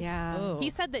Vanity. Yeah. Oh. He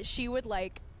said that she would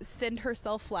like send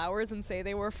herself flowers and say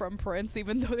they were from Prince,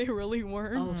 even though they really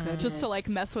weren't, just to like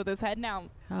mess with his head. Now,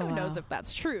 who knows if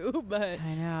that's true? But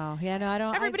I know. Yeah, no, I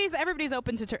don't. everybody's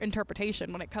open to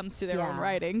interpretation when it comes to their own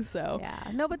writing. So Yeah,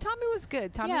 no, but Tommy was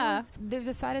good. Tommy was. There's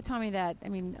a side of Tommy that I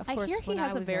mean, of I course, hear he when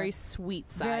has I a was very sweet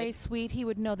side. very sweet. He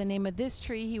would know the name of this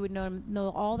tree. He would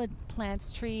know all the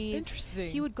plants, trees. Interesting.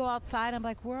 He would go outside. I'm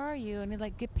like, where are you? And he'd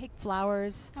like pick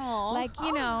flowers, Aw. like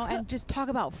and just talk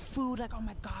about food. Like, oh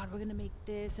my God, we're gonna make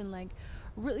this, and like.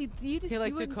 Really, you just He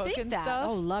liked to wouldn't cook think and that. stuff?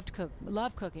 Oh,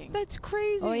 love cooking. That's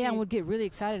crazy. Oh yeah, and would get really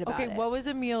excited about Okay, it. what was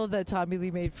a meal that Tommy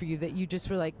Lee made for you that you just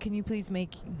were like, can you please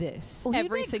make this? Well, he'd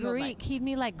Every make single Greek. night. He'd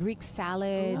make like Greek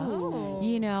salads, Ooh.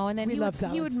 and then We he love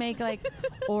would salads. make like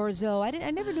orzo.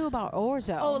 I never knew about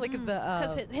orzo. Oh, like the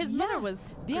Because his mother was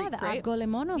yeah, Greek, the right?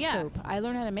 avgolemono Yeah. soup. I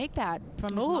learned how to make that from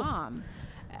his mom.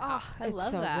 Oh, I it's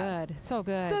love so that. good. It's so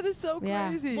good. that is so Yeah.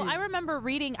 crazy. Well, I remember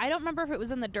reading. I don't remember if it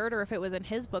was in The Dirt or if it was in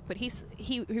his book, but he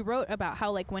wrote about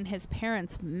how like when his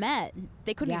parents met,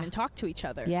 they couldn't Yeah. even talk to each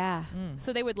other. Yeah,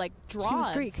 So they would like draw. She was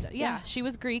and Greek. stuff. Yeah. She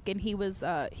was Greek, and he was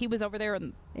over there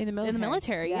in in the military. the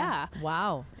military. Yeah.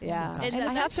 wow. Yeah. And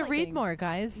I that's have to read interesting. more,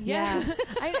 guys. Yeah.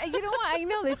 You know what? I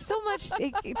know there's so much.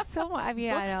 It's so much. I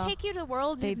mean, I Books know. take you to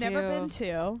worlds They you've never do. been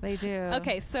to. They do.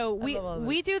 Okay, so love all this.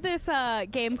 we do this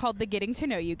game called the Getting to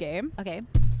Know You game. Okay.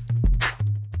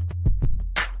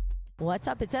 What's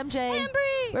up? It's MJ. And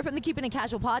Bree. We're from the Keeping It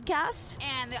Casual podcast.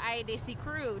 And the IADC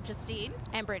crew, Justine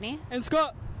and Brittany And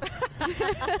Scott.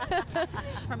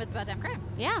 from It's About Damn Crime.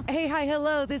 Yeah. Hey, hi,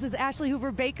 hello. This is Ashley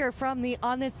Hoover Baker from the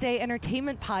On This Day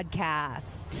Entertainment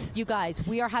Podcast. You guys,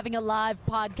 we are having a live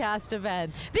podcast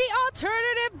event. The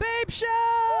Alternative Babe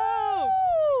Show.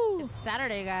 It's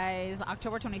Saturday, guys,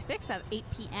 October 26th at 8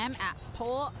 p.m. at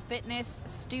Pole Fitness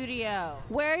Studio.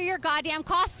 Wear your goddamn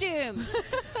costumes.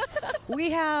 We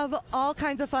have all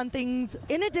kinds of fun things.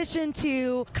 In addition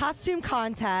to costume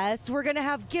contests, we're going to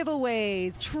have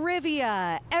giveaways,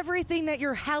 trivia, everything that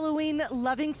your Halloween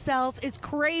loving self is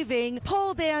craving,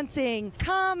 pole dancing,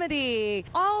 comedy,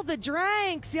 all the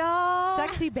drinks, y'all.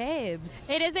 Sexy babes.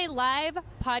 It is a live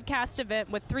podcast event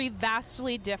with 3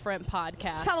 vastly different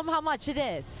podcasts. Tell them how much it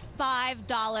is. $5.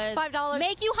 $5.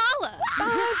 Make you holla.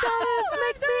 $5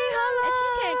 makes me If you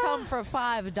holla. can't come for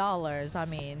 $5, I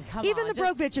mean, come on. Even the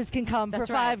broke just- bitches can come for That's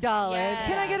right. $5. Yes.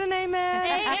 Can I get an amen?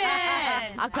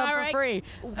 Amen. I'll come All for right. free.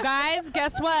 Guys,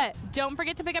 guess what? Don't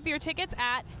forget to pick up your tickets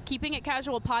at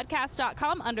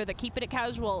keepingitcasualpodcast.com under the Keeping It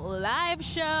Casual live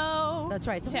show. That's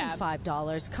right. It's only tab.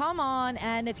 $5. Come on.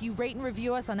 And if you rate and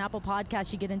review us on Apple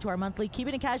Podcasts, you get into our monthly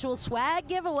Keeping It Casual swag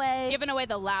giveaway. Given away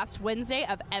the last Wednesday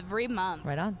of every month.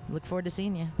 Right on. Look forward to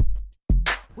seeing you.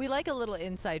 We like a little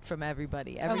insight from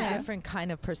everybody, every Okay. different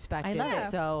kind of perspective. love it.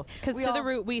 So, Because we to the all-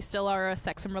 root, we still are a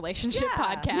sex and relationship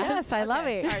podcast. Yes, I love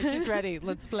it. All right, she's ready.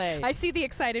 Let's play. I see the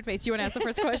excited face. You want to ask the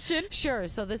first question? Sure.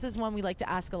 So this is one we like to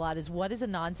ask a lot: is what is a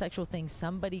non-sexual thing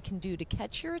somebody can do to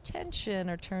catch your attention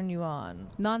or turn you on?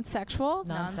 Non-sexual.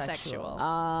 Non-sexual.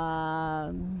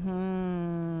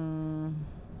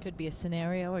 Could be a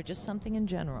scenario or just something in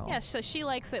general. Yeah, so she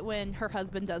likes it when her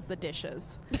husband does the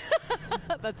dishes.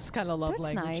 That's kind of love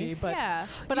That's languagey, nice. but Yeah.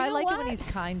 but You I know like it what? when he's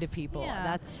kind to people. Yeah.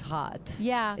 That's hot.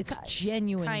 Yeah. It's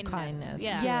genuine Kindness. kindness.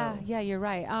 Yeah. Yeah, you're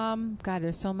right. God,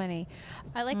 there's so many.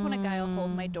 I like when a guy will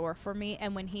hold my door for me,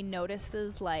 and when he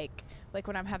notices, like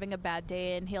when I'm having a bad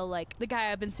day, and he'll the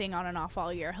guy I've been seeing on and off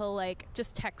all year, he'll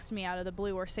just text me out of the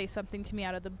blue or say something to me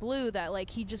out of the blue that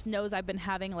he just knows I've been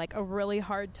having a really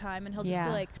hard time, and he'll just be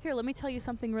Yeah. like, here, let me tell you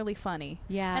something really funny.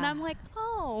 Yeah. And I'm like,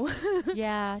 oh, no.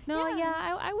 Yeah. No.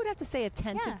 Yeah. I would have to say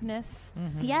attentiveness.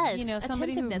 Yes. You know,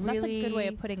 somebody who attentiveness. really, That's a good way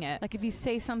of putting it. Like if you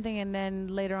say something and then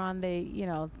later on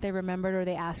they remembered or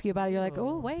they ask you about it, you're like,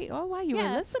 oh wait, oh wow, you were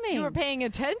listening. You were paying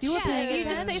attention. You were paying You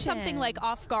just say something like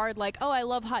off guard, like, "Oh, I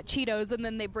love hot Cheetos," and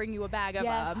then they bring you a bag of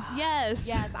them. Yes.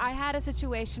 Yes. I had a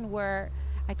situation where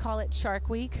I call it Shark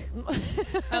Week.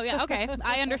 Oh yeah. Okay.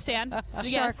 I understand.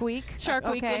 Shark Week. Shark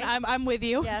Week. Okay. And I'm with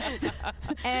you. Yes.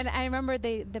 And I remember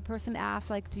the person asked,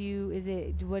 like,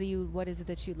 what is it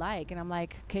that you like? And I'm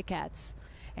like, Kit Kats.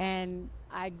 And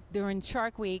during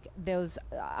Shark Week, there was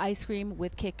ice cream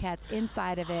with Kit Kats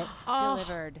inside of it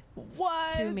delivered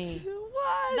to me.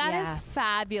 What? That is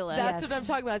fabulous. That's what I'm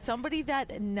talking about. Somebody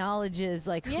that acknowledges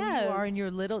like who you are and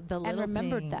your little and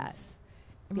remembered things. that.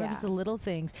 Remembers the little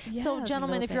things. Yes, So,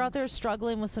 gentlemen, little if you're out there things.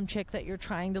 struggling with some chick that you're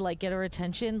trying to like get her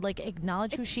attention, like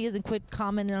acknowledge who she is and quit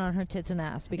commenting on her tits and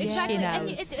ass because Exactly. she And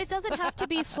knows. it doesn't have to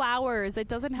be flowers. It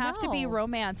doesn't have to be No.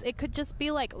 romance. It could just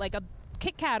be like a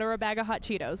Kit Kat or a bag of hot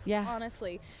Cheetos. Yeah.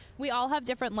 Honestly. We all have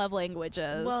different love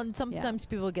languages. Well, and sometimes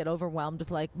people get overwhelmed with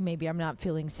like maybe I'm not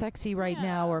feeling sexy right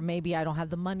now, or maybe I don't have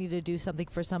the money to do something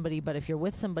for somebody. But if you're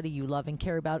with somebody you love and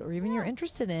care about, or even you're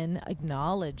interested in,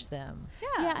 acknowledge them.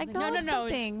 Yeah, acknowledge no,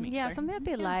 something. it's me, Yeah, sorry. something that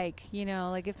they like. You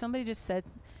know, like if somebody just said,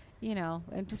 you know,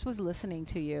 and just was listening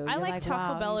to you. I you're like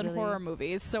Taco wow, Bell you in really- horror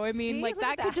movies. So, I mean, See, like, look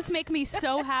that at could that. just make me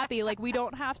so happy. Like, we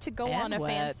don't have to go And on a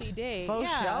wet. fancy date. Faux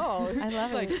yeah. show. I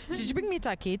love Like, it. did you bring me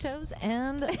taquitos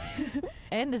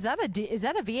and is that a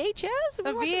VHS? A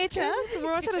VHS?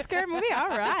 We're watching a scary movie? All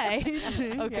right.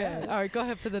 Okay. All right. Go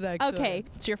ahead for the next. Okay.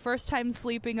 It's your first time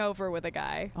sleeping over with a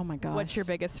guy. Oh my gosh. What's your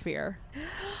biggest fear?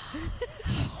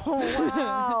 Oh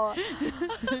wow.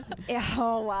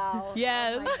 Oh wow.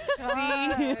 Yes.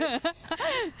 See?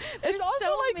 It's also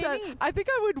so like many. that. I think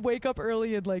I would wake up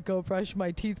early and like go brush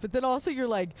my teeth, but then also you're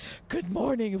like, "Good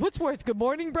morning." What's worth good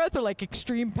morning breath or like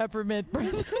extreme peppermint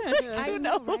breath? I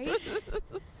know, right?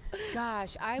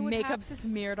 Gosh, I would Makeup have to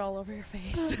smeared all over your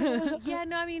face. Yeah,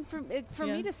 no, I mean, for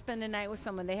me to spend a night with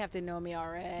someone, they have to know me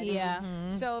already. Yeah.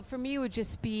 So for me, it would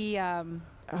just be,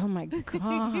 oh my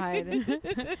God.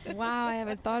 Wow, I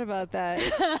haven't thought about that.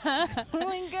 Oh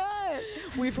my God.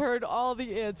 We've heard all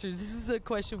the answers. This is a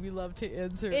question we love to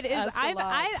answer. It is. Ask a lot,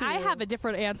 I too. have a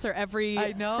different answer every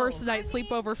I know. first night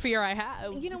sleepover fear I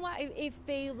have. You know what? If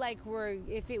they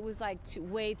if it was like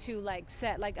way too like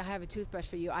set, like I have a toothbrush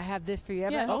for you, I have this for you.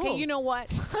 Yeah. Okay, Oh. you know what?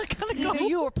 Either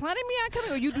you were planning me on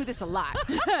coming, or you do this a lot.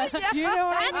 You know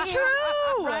what I That's mean?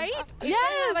 true. Right? If Yes.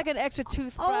 I have like an extra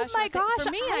toothbrush. Oh my or thing- gosh,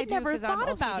 For me, I I do never because I'm thought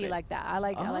about OCD it. like that. I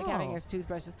like having Oh. extra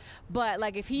toothbrushes. But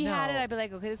like if he had it, No. I'd be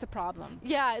like, okay, it's a problem.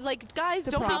 Yeah, like guys,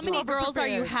 don't How be too many girls are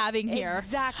you overprepared. having here?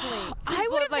 Exactly. I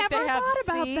would have Like, they never have- thought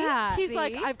about see? that. He's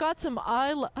like, I've got some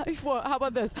how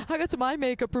about this? I got some eye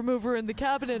makeup remover in the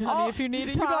cabinet, honey. If you need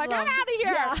it, you'd be like, I'm out of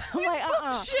here. Yeah.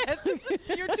 I'm like,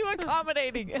 Shit, you're too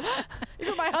accommodating.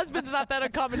 Even my husband's not that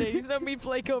accommodating. He's known me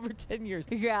Flake over 10 years.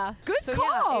 Yeah. Good So,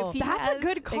 call. Yeah, if he That's a has-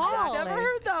 good call. Exactly. Never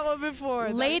heard that one before.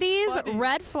 That's Ladies, funny.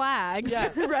 red flags. Yeah,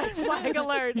 red flag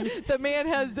alert. The man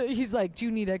he's like, do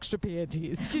you need extra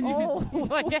panties? Can you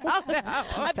like, how now?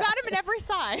 I've got them in every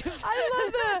size. I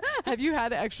love that. Have you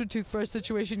had an extra toothbrush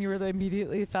situation you really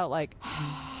immediately felt like,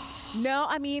 No,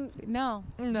 I mean, no.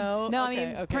 no? No, Okay, I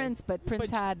mean okay. Prince, but Prince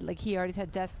But- had he already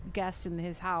had guests in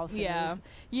his house. And Yeah. it was,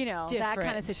 that kind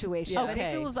Different. of situation. Yeah. But Okay.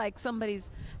 if it was like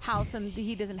somebody's house and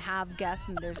he doesn't have guests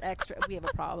and there's extra, we have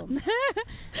a problem.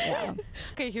 Yeah.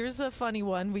 Okay, here's a funny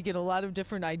one. We get a lot of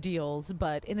different ideals,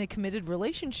 but in a committed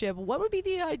relationship, what would be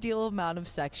the ideal amount of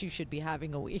sex you should be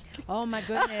having a week? Oh my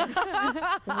goodness.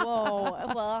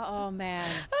 Whoa. Well, oh man.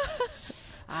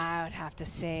 I would have to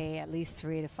say at least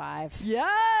 3 to 5.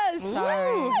 Yes.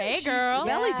 Sorry. Ooh, hey, girl.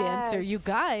 Belly Yes. dancer, you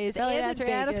guys. Belly and dancer in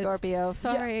and a Vegas. Scorpio. Yeah.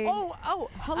 Sorry. Oh,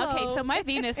 hello. Okay, so my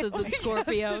Venus is in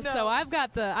Scorpio, to know. so I've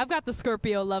got the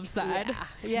Scorpio love side.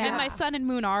 Yeah. And my sun and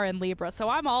moon are in Libra, so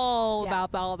I'm all Yeah. about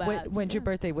all that. When's your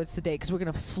birthday? What's the date? Because we're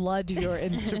going to flood your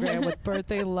Instagram with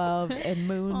birthday love and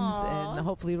moons, Aw. and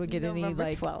hopefully we don't get November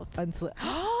any, like, 12th.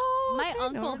 My okay,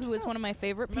 uncle, November who is one of my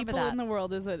favorite Remember people that. in the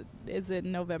world, is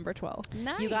in November 12th.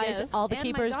 Nice. You guys, all the and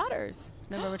keepers- My daughters.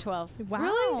 November 12th. Wow.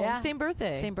 Really? Yeah. Same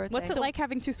birthday. Same birthday. What's it like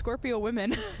having 2 Scorpio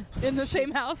women in the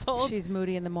same household? She's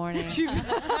moody in the morning.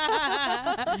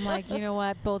 I'm like, you know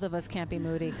what? Both of us can't be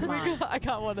moody. Come on. I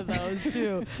got one of those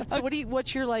too. So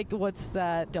what's your what's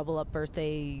that double up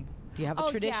birthday Do you have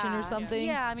a tradition or something?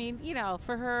 Yeah, I mean,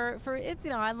 for it's,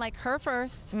 I like her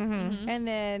first, and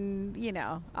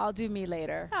then, I'll do me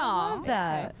later. I love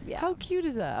that. Yeah. How cute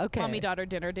is that? Okay. Mommy-daughter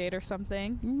dinner date or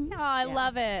something. Oh, I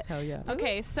love it. Hell yeah.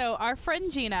 Okay, so our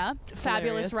friend Gina,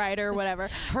 fabulous writer, whatever,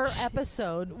 her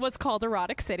episode was called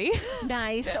Erotic City.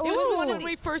 Nice. It was one when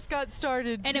we first got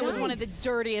started. And it was one of the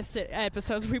dirtiest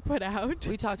episodes we put out.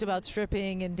 We talked about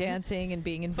stripping and dancing and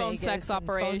being in phone Vegas sex and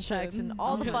operation. phone sex and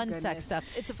all the fun goodness. sex stuff.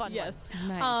 It's a fun Yes.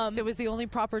 one. Nice. It was the only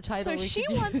proper title. So we she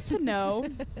could wants use. to know,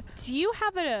 do you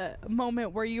have a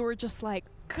moment where you were just like,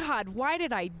 God, why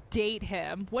did I date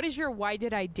him? What is your why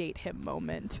did I date him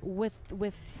moment? With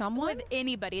someone? With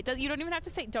anybody. It does. You don't even have to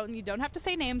say. You don't have to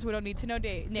say names. We don't need to know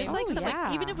names. Just like,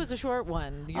 yeah. even if it was a short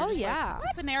one. You're Oh, just yeah.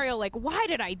 Like, Scenario like, why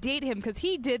did I date him? Because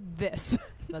he did this.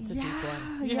 that's a deep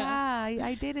one. Yeah,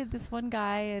 I dated this one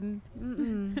guy, and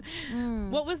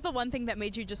What was the one thing that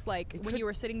made you just like, when you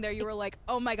were sitting there, you were like,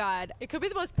 oh my God. It could be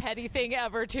the most petty thing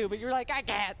ever, too, but you're like, I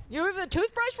can't. You have the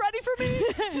toothbrush ready for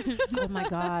me? oh my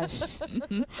gosh,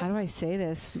 how do I say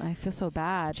this? I feel so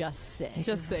bad. Just say.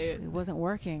 Just say it. It wasn't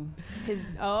working.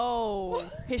 His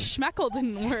schmeckle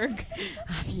didn't work.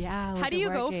 Yeah. How do you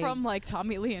go from like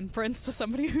Tommy Lee and Prince to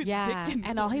somebody who's Yeah, addicted?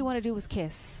 and all he wanted to do was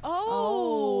kiss.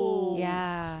 Oh.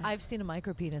 Yeah. I've seen a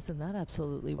micro penis, and that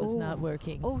absolutely was not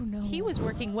working. Oh no. He was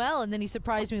working well, and then he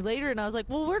surprised me later, and I was like,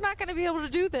 well, we're not going to be able to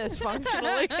do this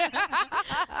functionally.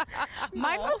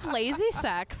 Mine was lazy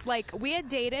sex. Like, we had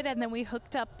dated and then we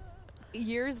hooked up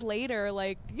years later.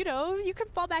 Like, you can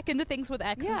fall back into things with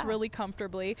exes really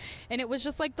comfortably. And it was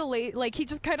just like he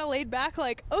just kind of laid back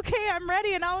like, okay, I'm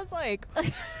ready. And I was like,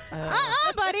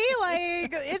 buddy,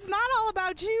 like, it's not all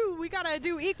about you. We got to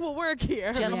do equal work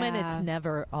here. Gentlemen, Yeah. it's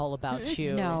never all about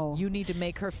you. No. You need to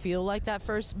make her feel like that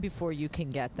first before you can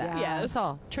get that. Yeah. That's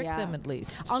all. Trick Yeah. them at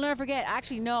least. I'll never forget.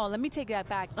 Actually, no. Let me take that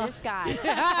back. This guy,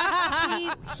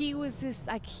 he was this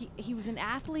like he was an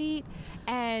athlete,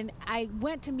 and I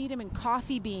went to meet him in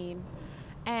Coffee Bean,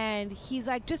 and he's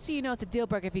like, just so you know, it's a deal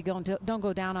breaker if you don't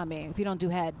go down on me if you don't do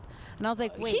head. And I was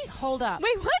like, wait, hold up.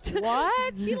 Wait, what?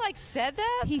 What? He said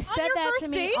that? He said your that to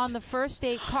first me date? on the first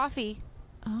date. Coffee.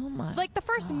 Oh my. Like the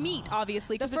first meet,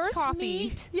 obviously. The 'cause first it's coffee.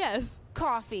 meet? Yes.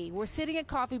 Coffee. We're sitting at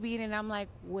Coffee Bean, and I'm like,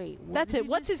 wait. What That's did it. you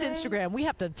What's his just say? Instagram? We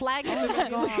have to flag him.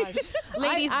 Gosh.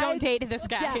 Ladies, I- don't date this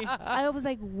guy. Yeah, I was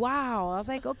like, wow. I was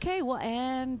like, okay, well,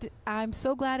 and I'm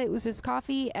so glad it was just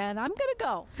coffee, and I'm gonna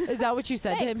go. Is that what you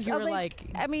said to him? Thanks. You I were was like,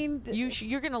 I mean,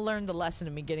 you're going to learn the lesson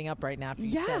of me getting up right now after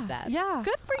you yeah, said that. yeah.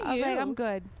 Good for I was like, you. I'm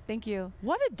good. Thank you.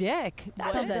 What a dick.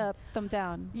 Thumbs up, thumb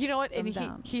down. You know what? And Thumbs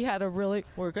down. he had a really,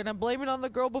 we're going to blame it on the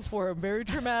girl before him. Very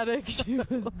traumatic. She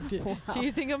was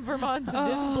teasing him for months and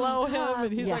didn't blow him.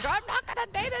 And he's Yeah. like, I'm not going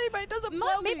to date anybody. It doesn't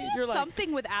blow Maybe me. it's You're like,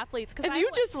 something with athletes. and you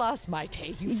just lost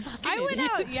Mayte. You fucking I went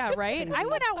idiot. out, yeah, right. I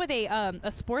went out with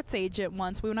a sports agent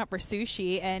once. We went out for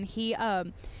sushi, and he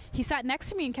sat next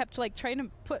to me and kept like trying to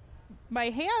put my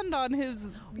hand on his.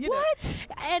 You know,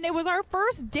 and it was our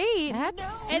first date.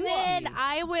 That's and then sweet.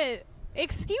 I went,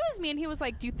 excuse me, and he was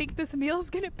like, do you think this meal's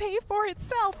gonna pay for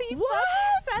itself? He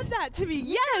fucking said that to me.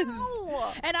 Yes.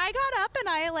 And I got up and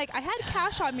I had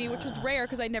cash on me, which was rare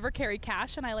because I never carried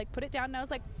cash, and I like put it down and I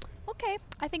was like, okay,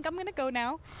 I think I'm gonna go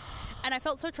now. And I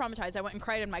felt so traumatized. I went and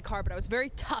cried in my car, but I was very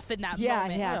tough in that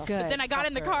moment. Yeah, good. But then I got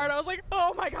in the car and I was like,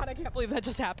 oh my God, I can't believe that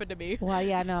just happened to me. Well,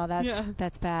 yeah, no,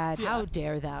 that's bad. How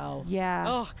dare thou? Yeah.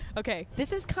 Oh, okay.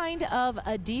 This is kind of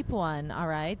a deep one, all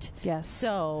right? Yes.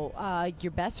 So,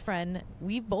 your best friend,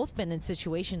 we've both been in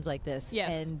situations like this.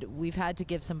 Yes. And we've had to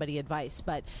give somebody advice.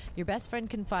 But your best friend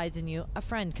confides in you, a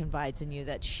friend confides in you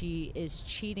that she is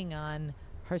cheating on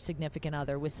her significant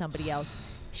other with somebody else.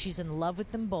 She's in love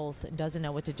with them both and doesn't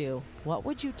know what to do. What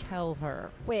would you tell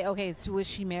her? Wait, okay, so was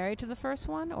she married to the first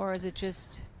one, or is it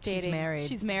just dating? She's married.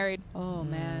 She's married. Oh,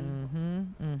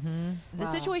 man. The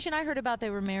Wow. situation I heard about, they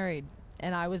were married.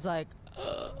 And I was like,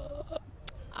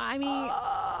 I mean,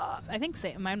 I think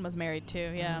mine was married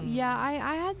too. Yeah. yeah,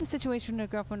 I had the situation where a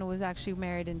girlfriend was actually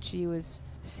married and she was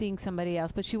seeing somebody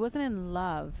else, but she wasn't in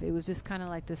love. It was just kind of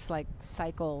like this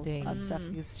cycle Thing. of stuff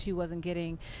because she wasn't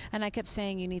getting, and I kept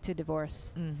saying, you need to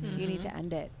divorce. You need to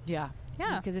end it. yeah.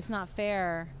 Yeah. Because it's not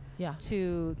fair Yeah.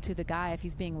 to the guy if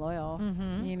he's being loyal,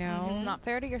 you know? It's not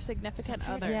fair to your significant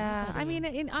other. Yeah, I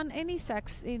mean, on any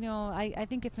sex, you know, I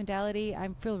think infidelity, I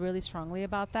feel really strongly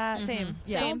about that. Same.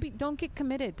 Yeah. Don't get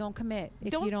committed. Don't commit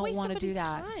if Don't you don't waste want to do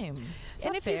somebody's that. time. It's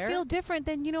And not if fair. you feel different,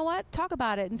 then you know what? Talk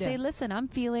about it and say, Yeah. listen, I'm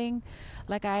feeling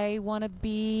like I want to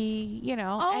be, you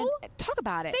know, and talk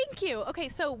about it. Thank you. Okay,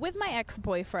 so with my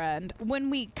ex-boyfriend, when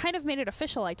we kind of made it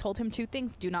official, I told him two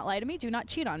things. Do not lie to me. Do not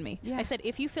cheat on me. Yeah. I said,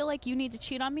 if you feel like you need to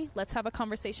cheat on me, let's have a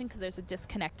conversation because there's a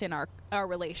disconnect in our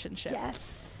relationship.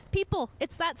 Yes. People,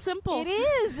 it's that simple. It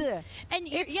is. And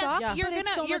It yes, sucks, you're but it's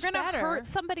gonna so you're much gonna better. hurt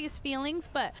somebody's feelings,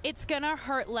 but it's gonna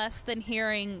hurt less than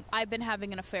hearing I've been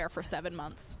having an affair for 7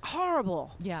 months.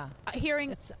 Horrible. Yeah.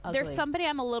 Hearing It's there's ugly. somebody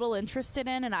I'm a little interested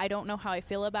in and I don't know how I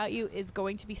feel about you is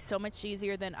going to be so much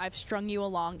easier than I've strung you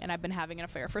along and I've been having an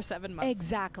affair for 7 months.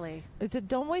 Exactly. It's a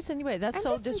don't waste anyway. That's And so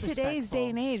just in disrespectful. today's day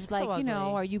and age, So like, you know,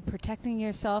 ugly. are you protecting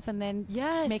yourself and then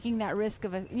Yes. making that risk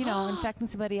of, infecting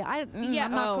somebody? Yeah,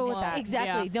 I'm not cool with well, that.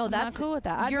 Exactly. Yeah. No, I'm that's not cool with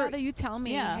that. I'd you're- rather you tell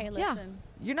me, Yeah. hey, Yeah. listen.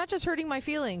 You're not just hurting my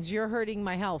feelings, you're hurting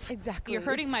my health. Exactly. You're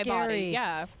hurting It's my scary. body.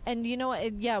 Yeah. And you know what?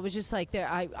 It was just like there.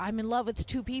 I'm in love with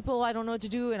two people. I don't know what to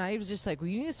do, and I was just like, well,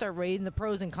 you need to start rating the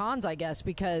pros and cons, I guess,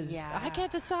 because Yeah. I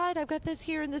can't decide. I've got this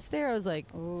here and this there. I was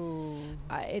like, Ooh.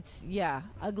 it's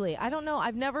ugly. I don't know.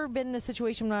 I've never been in a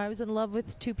situation where I was in love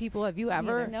with two people. Have you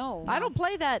ever? No. I don't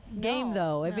play that game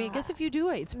though. I mean, I guess if you do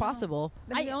it, it's possible.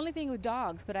 The only thing with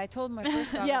dogs, but I told my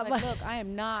first dog, Yeah, I was like, but- look, I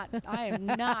am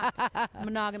not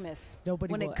monogamous.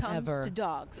 Nobody when will it comes ever. to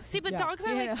dogs. See, but Yeah. dogs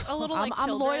are like a little I'm, like I'm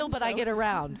children, loyal, but I so- get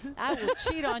around. I will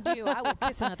cheat on you. I will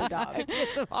kiss another dog.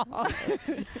 Kiss 'em all.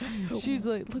 She's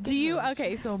like, look Do at you her.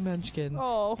 okay? She's so munchkin.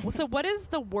 Oh, so what is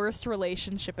the worst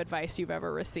relationship advice you've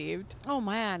ever received? Oh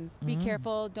man, be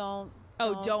careful. Don't.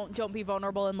 Oh, don't be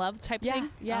vulnerable in love type Yeah, thing.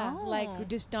 yeah. Oh. Like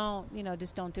just don't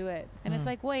do it. And it's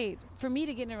like, wait, for me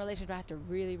to get in a relationship, I have to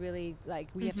really, really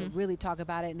we have to really talk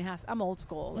about it. And I'm old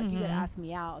school. Like you got to ask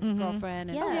me out as a girlfriend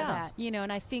and all Yes. that.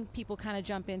 And I think people kind of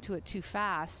jump into it too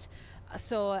fast.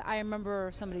 So I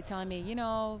remember somebody telling me,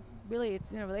 really,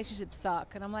 relationships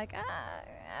suck, and I'm like,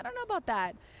 I don't know about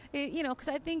that. Because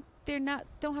I think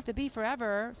don't have to be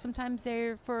forever. Sometimes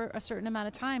they're for a certain amount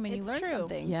of time, and It's you learn true.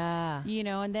 something. Yeah.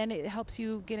 And then it helps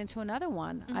you get into another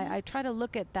one. I try to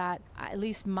look at that, at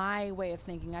least my way of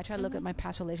thinking. I try to look at my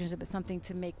past relationship as something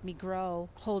to make me grow,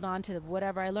 hold on to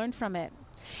whatever I learned from it.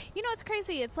 It's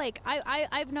crazy. It's like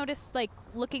I've noticed, like,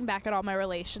 looking back at all my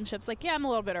relationships, like, yeah, I'm a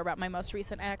little bitter about my most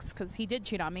recent ex because he did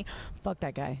cheat on me. Fuck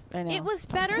that guy. I know. It was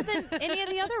better than any of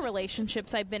the other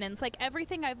relationships I've been in. It's like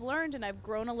everything I've learned and I've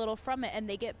grown a little from it, and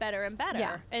they get better and better.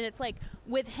 Yeah. And it's like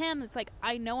with him, it's like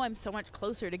I know I'm so much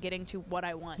closer to getting to what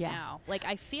I want Yeah. now. Like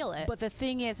I feel it. But the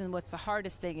thing is, and what's the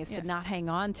hardest thing is to not hang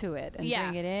on to it and Yeah.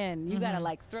 bring it in. You got to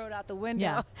like throw it out the window.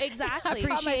 Yeah. exactly. I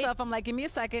promise myself, I'm like, give me a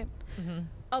second.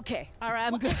 Okay, all right,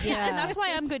 I'm good. Yeah, and that's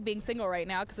why I'm good being single right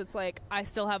now, because it's like I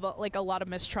still have a lot of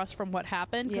mistrust from what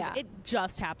happened, because Yeah. it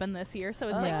just happened this year. So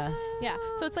it's Oh, like, yeah. yeah.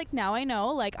 So it's like now I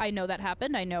know that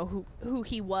happened. I know who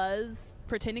he was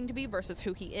pretending to be versus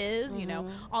who he is.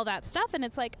 All that stuff, and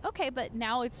it's like, okay, but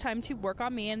now it's time to work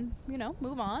on me and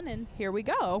move on, and here we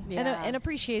go. And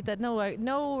appreciate that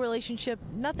no relationship,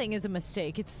 nothing is a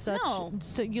mistake. It's such No.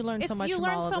 so you learn so much you from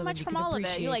learn all of so them. much and you from can all of it.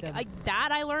 appreciate You like them.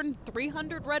 I learned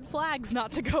 300 red flags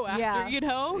not to go after. Yeah.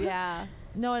 Yeah.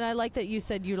 No, and I like that you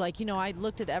said you're like, I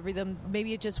looked at everything.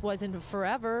 Maybe it just wasn't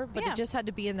forever, but Yeah. it just had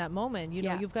to be in that moment.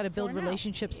 Yeah. You've got to build now.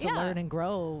 relationships to Yeah. learn and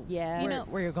grow.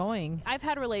 Yes. where you're going. I've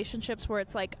had relationships where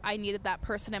it's like I needed that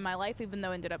person in my life, even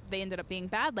though they ended up being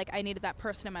bad. Like I needed that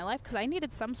person in my life because I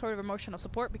needed some sort of emotional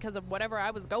support because of whatever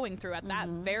I was going through at that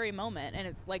very moment. And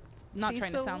it's like not See,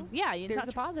 trying to so sound it's there's not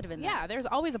a positive in that. Yeah, there's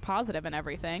always a positive in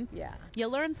everything. Yeah. You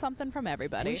learn something from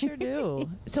everybody. We sure do.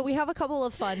 So we have a couple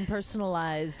of fun,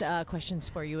 personalized questions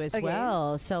for you as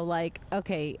well. So,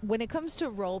 okay, when it comes to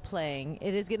role playing,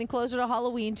 it is getting closer to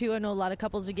Halloween too. I know a lot of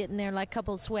couples are getting there, like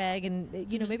couple swag, and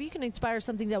maybe you can inspire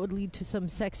something that would lead to some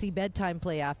sexy bedtime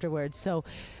play afterwards. So,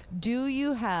 do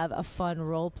you have a fun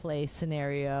role play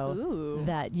scenario Ooh.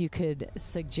 that you could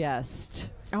suggest?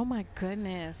 Oh my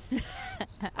goodness.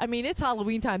 I mean, it's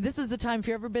Halloween time. This is the time. If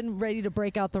you've ever been ready to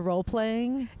break out the role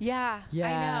playing, Yeah. I Yeah.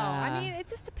 know. I mean, it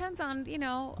just depends on,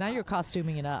 now you're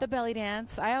costuming it up. the belly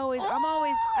dance. I always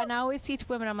teach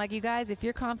women, I'm like, you guys, if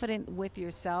you're confident with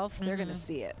yourself, they're going to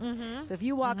see it. So if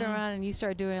you walk around and you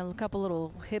start doing a couple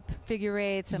little hip figure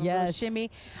eights and a little Yes.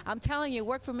 shimmy, I'm telling you, it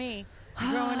worked for me.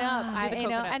 Growing up, the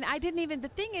coconut. and I didn't even. The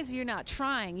thing is, you're not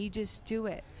trying; you just do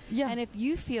it. Yeah. And if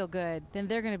you feel good, then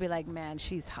they're gonna be like, "Man,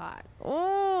 she's hot."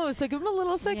 Oh, so give them a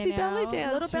little sexy You know, belly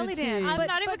dance. little belly routine. dance. I'm But-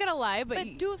 not even gonna lie, but,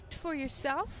 But do it for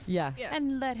yourself, Yeah. Yeah.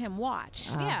 and let him watch.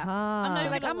 yeah, I'm not Uh-huh.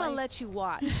 even Like, I'm gonna lie. let you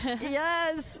watch.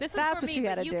 Yes. This That's is for what me, you but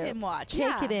gotta you do. can watch. Take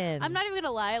Yeah. it in. I'm not even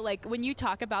gonna lie. Like when you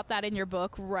talk about that in your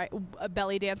book, right?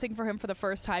 Belly dancing for him for the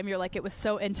first time, you're like, it was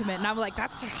so intimate, and I'm like,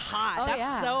 that's hot. Oh, That's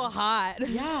yeah. so hot.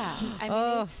 Yeah, I mean,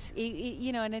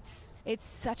 Oh. and it's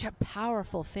such a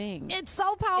powerful thing. It's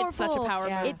so powerful. It's such a power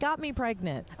Yeah. move. It got me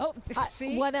pregnant. Oh,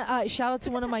 see, Shout out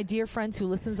to one of my dear friends who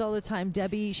listens all the time,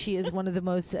 Debbie. She is one of the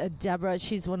most, Deborah,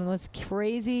 she's one of the most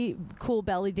crazy, cool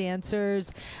belly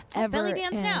dancers ever. Belly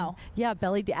dance And now. Yeah,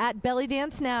 at Belly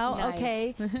Dance Now. Nice.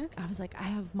 Okay. I was like, I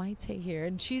have Mayte here,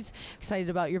 and she's excited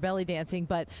about your belly dancing.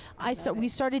 But we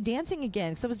started dancing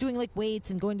again because I was doing like weights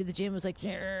and going to the gym. It was like,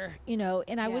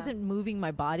 and I wasn't moving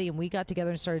my body. And we got together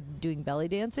and started doing belly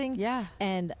dancing. Yeah.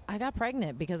 And I got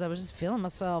pregnant because I was just feeling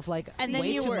myself like And then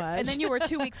way you too were, much. and then you were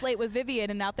 2 weeks late with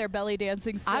Vivian and out there belly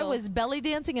dancing. Still. I was belly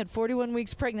dancing at 41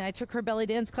 weeks pregnant. I took her belly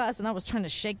dance class and I was trying to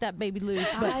shake that baby loose.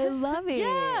 But I love it.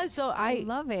 yeah, so I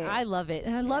love it. I love it.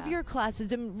 And I love your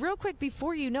classes. And real quick,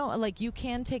 before you know, like you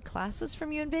can take classes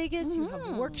from you in Vegas. You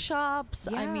have workshops.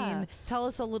 I Yeah. mean, tell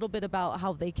us a little bit about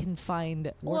how they can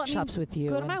find workshops with you.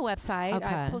 Go to my website. Okay.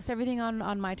 I post everything on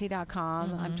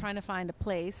Mayte.com. I'm trying to find a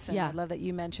place. And Yeah. I love that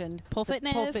you mentioned Pole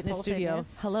Fitness. Pole Fitness Pole Studio.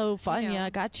 Fitness. Hello, Fanya. know.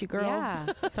 Got you, girl. Yeah.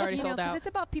 It's already sold Because out. it's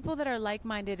about people that are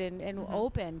like-minded and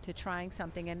open to trying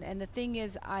something. And the thing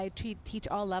is, I teach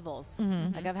all levels.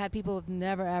 Like I've had people who've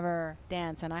never ever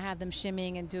danced, and I have them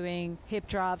shimmying and doing hip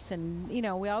drops, and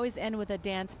we always end with a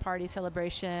dance party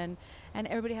celebration, and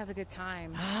everybody has a good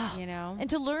time. And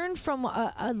to learn from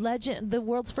a legend, the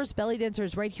world's first belly dancer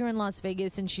is right here in Las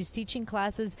Vegas, and she's teaching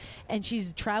classes, and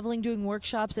she's traveling, doing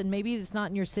workshops, and maybe it's not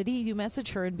in your city. You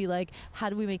message her and be like, how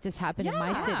do we make this happen in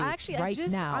my city Actually, right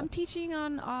now? I'm teaching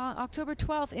on October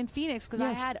 12th in Phoenix because I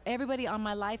Yes. had everybody on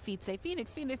my live feed say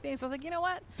Phoenix, Phoenix, Phoenix. I was like, you know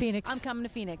what? Phoenix. I'm coming to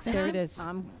Phoenix. There it is.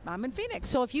 I'm in Phoenix.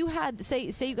 So if you had, say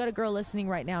you got a girl listening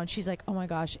right now, and she's like, oh my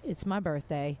gosh, it's my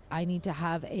birthday. I need to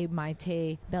have a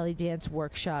Mayte belly dance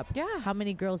workshop. Yeah. How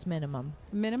many girls minimum?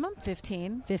 minimum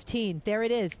 15. 15. There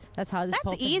it is. That's how it is.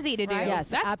 That's easy to do. Right? Yes,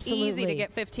 That's absolutely. easy to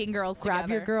get 15 girls Grab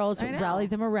together. your girls, I know. rally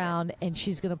them around, and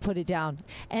she's going to put it down.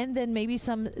 And then maybe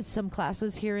some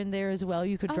classes here and there as well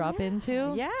you could drop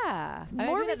into. Yeah. I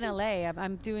More do that reason- in LA.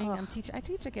 I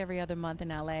teach like every other month in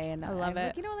LA, and I love was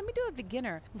it. like, let me do a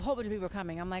beginner. A whole bunch of people are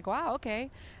coming. I'm like, wow, okay.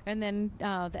 And then the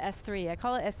S3. I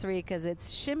call it S3 because it's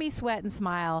shimmy, sweat, and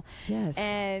smile. Yes.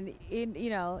 And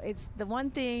it's the one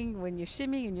thing when you're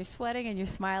shimmying and you're sweating and you're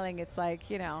smiling. It's like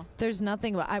There's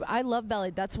nothing about I love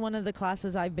belly. That's one of the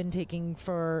classes I've been taking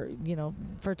for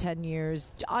 10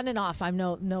 years. On and off. I'm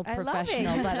no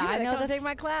professional, but I know take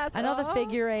my class. I know the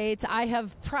figure eights. I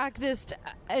have practiced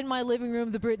in my living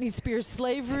room the Britney Spears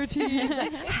slave routines.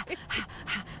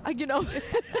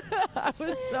 I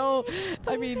was so.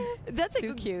 I mean, that's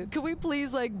Too cute. Could we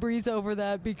please breeze over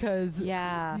that because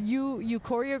Yeah. you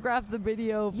choreographed the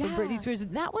video for Yeah. Britney Spears.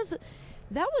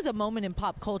 That was a moment in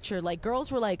pop culture. Like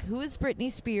girls were like, "Who is Britney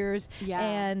Spears?" Yeah.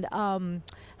 And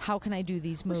how can I do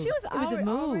these moves? She was it was the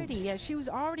already. moves. Yeah, she was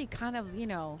already kind of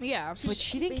Yeah. But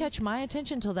she didn't catch my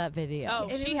attention till that video.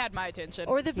 Oh, she had my attention.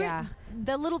 Or the Yeah.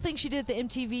 the little thing she did at the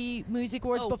MTV Music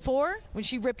Awards Oh. before when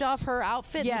she ripped off her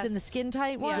outfit and was in the Yes. skin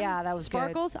tight one. Yeah, that was good.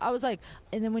 sparkles. I was like,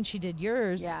 and then when she did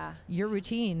yours, Yeah. your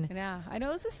routine. Yeah, I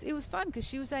know it was fun because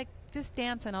she was like, just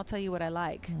dance and I'll tell you what I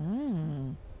like.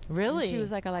 Really? And she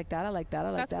was like, I like that, I like that, I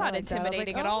like That's that. I not like that. I was like,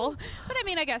 intimidating at oh, all. But I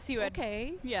mean, I guess you would.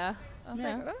 Okay. Yeah. I was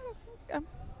Yeah. like,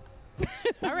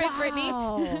 All right, Brittany.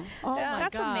 Wow. Oh Yeah. my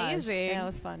That's gosh. amazing. yeah, it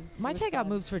was fun. My take takeout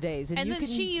moves for days, And you then can-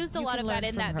 she used a you lot can of that learn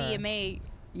in from that her. VMA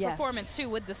Yes. performance too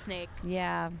with the snake.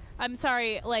 Yeah. I'm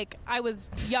sorry, I was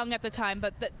young at the time,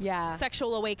 but the Yeah.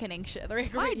 sexual awakening shit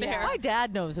right there. My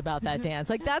dad knows about that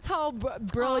dance. That's how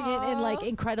brilliant and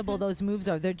incredible those moves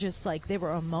are. They're just they were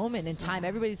a moment in time.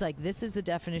 Everybody's like, this is the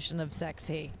definition of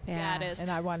sexy. Yeah, it is.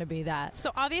 And I want to be that.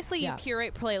 So obviously you Yeah.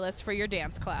 curate playlists for your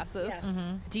dance classes.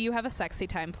 Yes. Do you have a sexy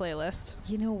time playlist?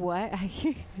 You know what?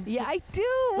 Yeah, I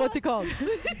do. What's it called?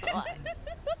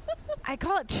 I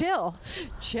call it chill.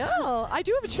 Chill. I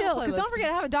do have a chill. Because don't forget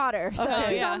I have a daughter, so Okay.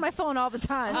 she's Yeah. on my phone all the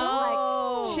time. So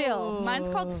I'm like, chill. Mine's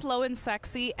called Slow and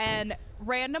Sexy, and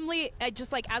randomly, I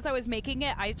just as I was making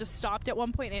it, I just stopped at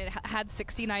one point and it had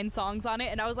 69 songs on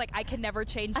it, and I was like, I can never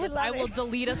change this. I will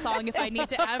delete a song if I need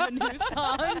to add a new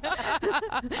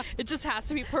song. It just has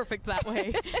to be perfect that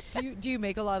way. Do you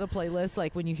make a lot of playlists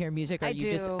when you hear music? Or I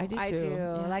you do. I do I too. do.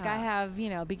 Yeah. I have,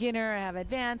 beginner, I have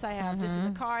advanced, I have just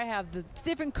in the car, I have the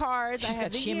different cars, She's I have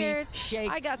got the shimmy, years. shake.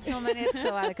 I got so many, it's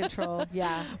so out of control.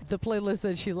 Yeah. The playlist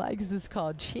that she likes is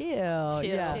called Chill.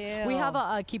 Yeah. Chill. We have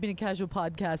a Keeping It Casual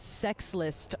podcast sex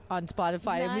list on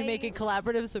Spotify, and we make it Nice.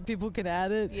 collaborative so people can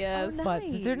add it. Yes. Oh, But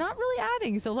nice. they're not really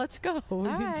adding, so let's go. We need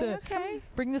right, to okay.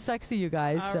 bring the sexy, you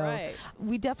guys. All so right.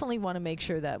 we definitely want to make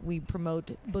sure that we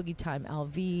promote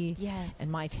BoogieTimeLV Yes. and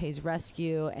Mayte's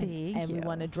Rescue, and Thank we you.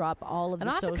 want to drop all of And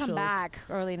the I'll have socials. to come back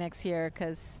early next year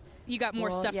because you got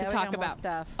more stuff yeah, to we talk got more about.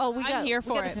 stuff. Oh, we I'm got here we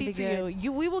for got a it. seat for It'd be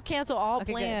you. We will cancel all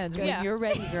Okay, plans good. when Yeah. you're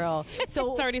ready, girl.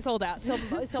 So It's already sold out. So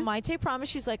Mayte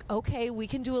promised. She's like, okay, we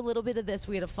can do a little bit of this.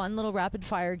 We had a fun little rapid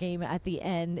fire game at the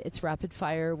end. It's rapid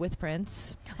fire with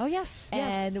Prince, Oh, yes.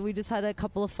 and we just had a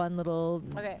couple of fun little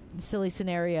Okay. silly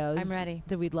scenarios. I'm ready.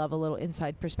 That we'd love a little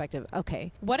inside perspective.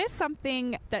 Okay. What is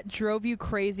something that drove you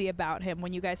crazy about him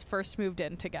when you guys first moved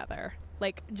in together?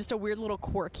 Like, just a weird little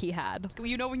quirk he had.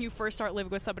 You know when you first start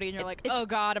living with somebody and you're like, oh,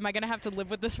 God, am I going to have to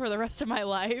live with this for the rest of my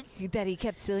life? That he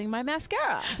kept stealing my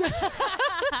mascara.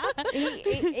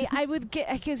 I would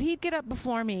get, because he'd get up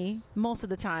before me most of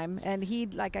the time, and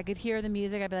he'd, like, I could hear the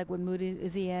music. I'd be like, what mood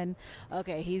is he in?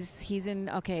 Okay, he's in,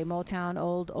 okay, Motown,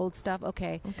 old stuff.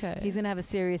 Okay. He's going to have a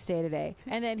serious day today.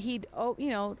 And then he'd,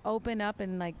 open up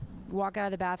and, like, walk out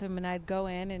of the bathroom, and I'd go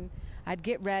in, and I'd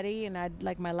get ready, and I'd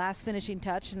like my last finishing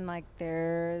touch, and like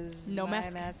there's no my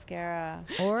mascara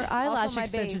Or eyelash Also my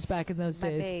extensions base, back in those my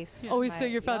days. Base. Oh, so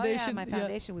your foundation? Oh, yeah, my Yeah.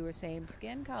 foundation. We were same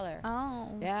skin color. Oh.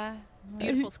 Yeah.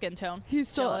 Beautiful skin tone. He's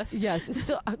still jealous. Yes,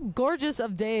 still gorgeous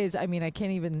of days. I mean, I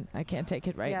can't take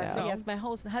it right yeah, now. So yes, my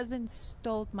husband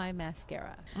stole my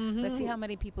mascara. Let's see how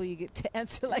many people you get to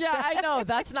answer like yeah, that. I know.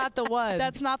 That's not the one.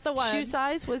 That's not the one. Shoe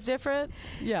size was different.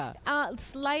 Yeah.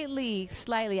 Slightly.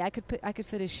 I could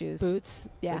fit his shoes. Boots.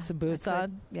 Yeah. Put some boots I could.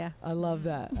 on. Yeah. I love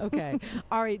that. Okay.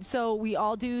 All right. So we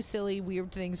all do silly,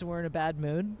 weird things when we're in a bad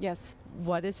mood. Yes.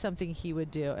 What is something he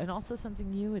would do, and also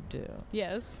something you would do?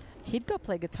 Yes. He'd go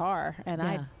play guitar, and Yeah.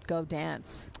 I'd go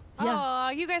dance. Yeah. Oh,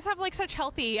 you guys have like such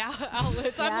healthy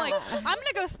outlets. I'm like, I'm going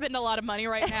to go spend a lot of money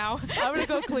right now. I'm gonna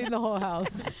go clean the whole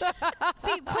house. See,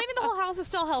 cleaning the whole house is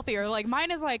still healthier. Like mine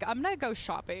is like, I'm going to go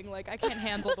shopping. Like I can't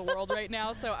handle the world right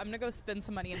now. So I'm going to go spend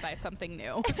some money and buy something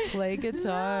new. Play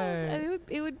guitar.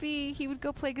 It would be he would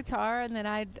go play guitar, and then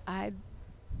I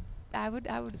would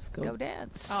Just go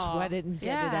dance. Sweat it and get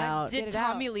Yeah, it out. Get Did it out.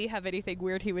 Tommy Lee have anything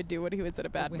weird he would do when he was in a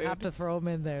bad we mood? have to throw him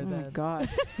in there Oh my then. God.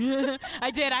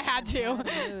 I did. I had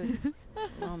to.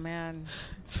 Oh man,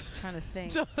 trying to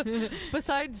think.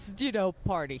 Besides, Besides I know,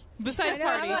 party.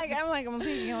 I'm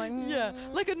thinking like yeah,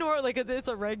 like it's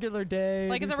a regular day.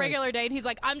 Like and it's a he's regular day, and he's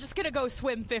like, I'm just going to go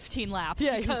swim 15 laps.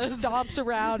 Yeah, he because stomps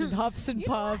around and huffs and You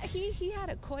know what? puffs. He had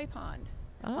a koi pond,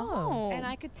 Oh, and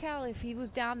I could tell if he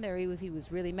was down there, he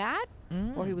was really mad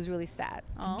or he was really sad.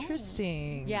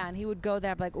 interesting. Yeah, and he would go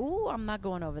there like, ooh, I'm not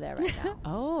going over there right now.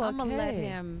 Oh, okay. I'm gonna let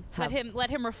him let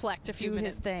him reflect a few do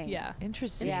minutes. his thing. Yeah.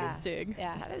 Interesting. Yeah. Interesting.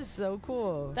 Yeah. That is so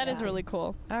cool. That is Yeah. really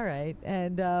cool. All right,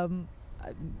 and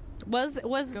Was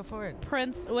go for it.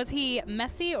 Prince, was he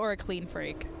messy or a clean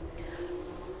freak?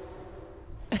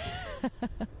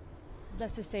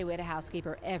 Let's just say we had a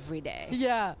housekeeper every day.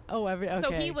 Yeah. Oh, okay.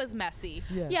 So he was messy.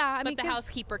 Yeah. Yeah, I But mean, the 'cause-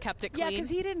 housekeeper kept it Yeah, clean. because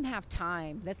he didn't have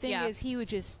time. The thing Yeah. is, he would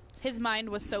just His mind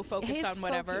was so focused on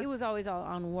whatever. It was always all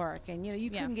on work, and you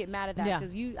Yeah. couldn't get mad at that Yeah.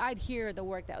 because I'd hear the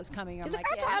work that was coming. I'm He's like,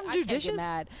 like, "I have time to do can't get dishes?"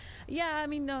 mad. Yeah, I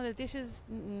mean, no, the dishes.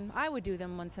 I would do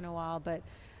them once in a while, but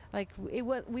like we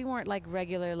weren't like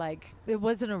regular like It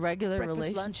wasn't a regular breakfast,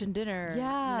 relation. lunch, and dinner.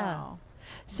 Yeah. No.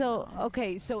 So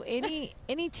okay, so any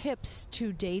tips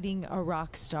to dating a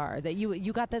rock star that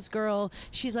you got this girl?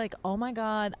 She's like, oh my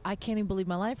God, I can't even believe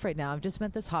my life right now. I've just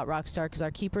met this hot rock star because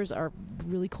our keepers are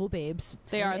really cool babes.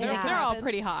 They are. And They're, it can they're all happen.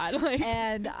 pretty hot. Like,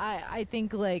 And I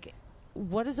think like,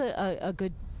 what is a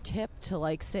good tip to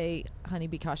like say, honey,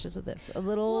 be cautious of this? A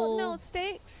little. Well, no,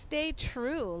 stay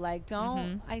true. Like,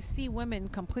 don't. I see women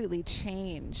completely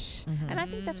change, and I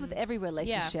think that's with every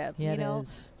relationship. Yeah, you it know,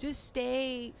 is. just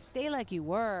stay like you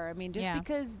were. I mean, just Yeah.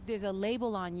 because there's a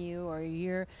label on you or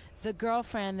you're the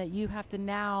girlfriend that you have to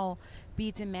now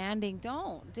be demanding,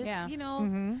 don't. Just Yeah. you know.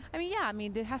 I mean, yeah. I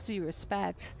mean, there has to be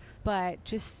respect, but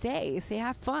just stay,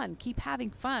 have fun, keep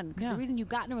having fun. Because Yeah. the reason you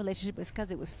got in a relationship is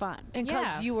because it was fun. And because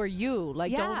Yeah. you are you,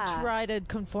 like, don't Yeah. try to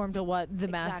conform to what the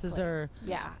masses Exactly. are.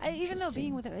 Yeah, even though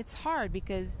being with him, it's hard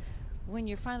because when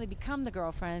you finally become the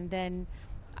girlfriend, then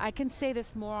I can say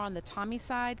this more on the Tommy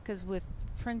side because with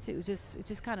Prince, it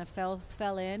just kind of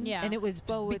fell in. Yeah. And it was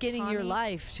But with beginning your Tommy-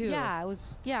 life too. Yeah, it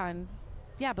was.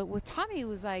 Yeah, but with Tommy, it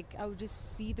was like I would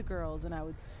just see the girls and I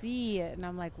would see it, and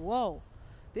I'm like, whoa,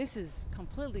 this is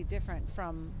completely different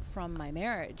from my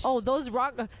marriage. Oh, those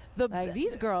rock the like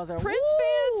these girls are Prince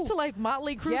woo! fans to like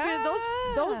Motley Crue fans.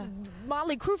 Yeah. Those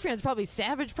Motley Crue fans probably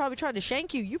savage, probably trying to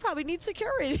shank you. You probably need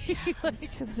security. Like,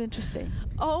 It was interesting.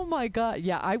 oh my God,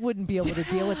 yeah, I wouldn't be able to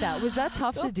deal with that. Was that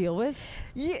tough to deal with?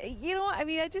 Yeah, you know, I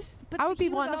mean, but I would be he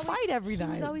was wanting to always- fight every He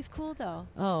night. was always cool though,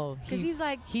 Oh, because he's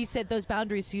like he set those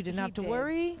boundaries so you didn't he have to did.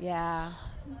 worry. Yeah.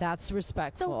 That's The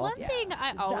respectful. one thing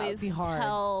I always be hard.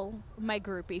 tell my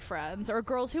groupie friends or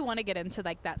girls who want to get into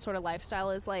like that sort of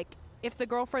lifestyle is like, if the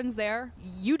girlfriend's there,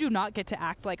 you do not get to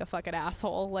act like a fucking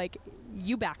asshole. Like,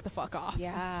 you back the fuck off.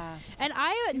 Yeah. And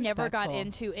I never got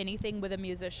respectful. into anything with a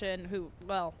musician who,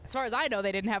 well, as far as I know,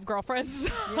 they didn't have girlfriends.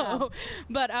 So.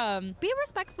 But be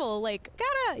respectful. Like,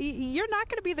 you're not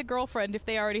going to be the girlfriend if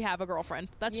they already have a girlfriend.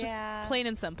 That's just plain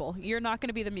and simple. You're not going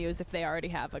to be the muse if they already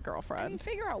have a girlfriend. I mean,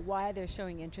 figure out why they're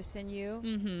showing interest in you.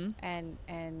 Mm-hmm.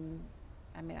 And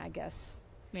I mean, I guess.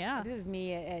 Yeah. This is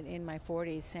me in my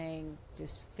 40s saying,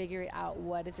 just figure out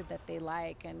what is it that they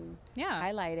like and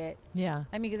highlight it. Yeah.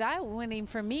 I mean, because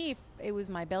for me, it was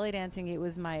my belly dancing. It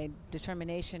was my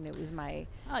determination. It was my...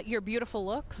 your beautiful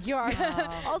looks.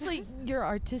 Also, you're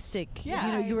artistic. Yeah.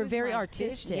 You know, you were It was very my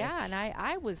artistic. vision. Yeah, and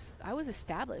I was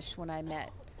established when I met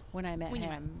him. When I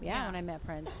met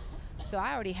Prince. So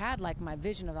I already had like my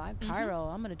vision of like Cairo.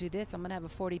 I'm gonna do this. I'm gonna have a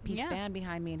 40-piece band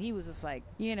behind me, and he was just like,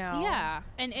 Yeah,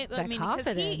 and I mean, because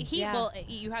he confidence.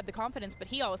 you had the confidence, but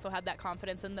he also had that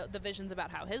confidence and the visions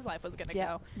about how his life was gonna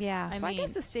go. Yeah. I I mean,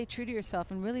 guess to stay true to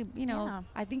yourself and really,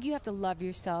 I think you have to love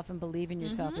yourself and believe in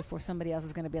yourself before somebody else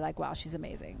is gonna be like, wow, she's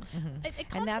amazing.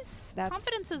 And that's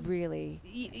confidence is really.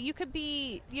 You could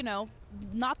be,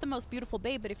 not the most beautiful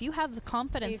babe, but if you have the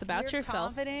confidence about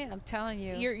yourself, confident, I'm telling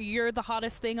you, you're the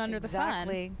hottest thing under the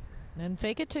sun. And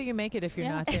fake it till you make it if you're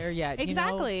not there yet.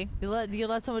 Exactly. You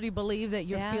let somebody believe that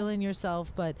you're feeling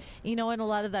yourself, but and a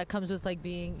lot of that comes with like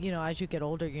being, as you get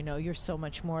older, you're so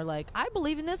much more like, I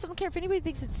believe in this. I don't care if anybody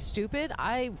thinks it's stupid.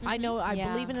 I know I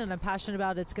believe in it and I'm passionate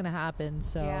about it. It's going to happen.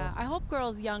 So I hope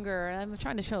girls younger, and I'm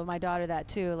trying to show my daughter that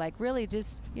too, like really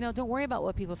just, don't worry about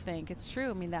what people think. It's true.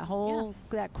 I mean, that whole,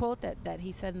 that quote that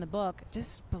he said in the book,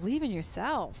 just believe in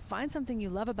yourself. Find something you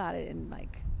love about it and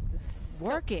like, just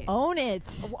work it. Own it.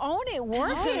 Work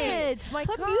it.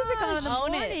 Put music on in the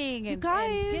Own it. morning and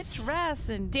get dressed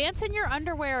and dance in your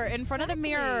underwear in front of the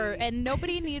mirror, and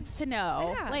nobody needs to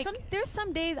know. Yeah. Like, there's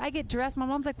some days I get dressed. My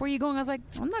mom's like, "Where are you going?" I was like,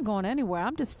 "I'm not going anywhere.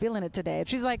 I'm just feeling it today."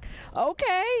 She's like,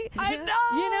 "Okay." I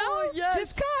know. Yes.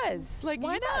 Just cause. Like,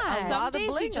 why you got not? a lot some of days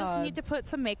you bling just on. need to put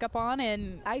some makeup on,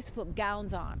 and I used to put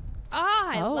gowns on.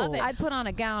 I love it. I'd put on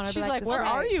a gown. I'd She's be like, this where is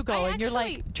are great. you going? You're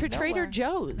like, actually- to Trader Nowhere.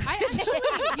 Joe's. I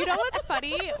actually, you know what's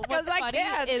funny? What's I funny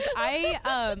can. is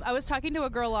I was talking to a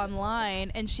girl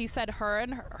online, and she said her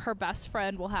and her best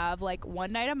friend will have like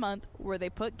one night a month where they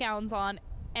put gowns on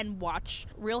and watch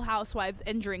Real Housewives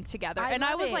and drink together. And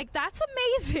I love was it. like, that's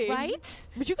amazing, Right?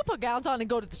 But you can put gowns on and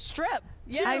go to the strip.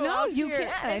 Yeah, I know out you here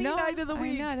can. I any know. night of the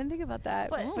week. I know. I didn't think about that.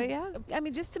 But- But yeah, I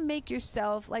mean, just to make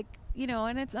yourself like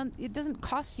and it doesn't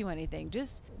cost you anything.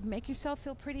 Just make yourself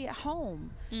feel pretty at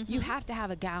home. You have to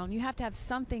have a gown. You have to have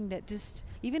something that just,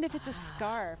 even if it's a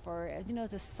scarf or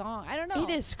it's a song. I don't know. It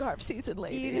is scarf season,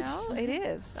 ladies. It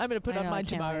is. I'm going to put I on know, I mine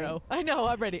can't tomorrow. I know.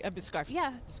 I'm ready. I'm a scarf.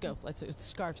 Yeah. Let's go. It's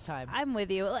scarf time. I'm with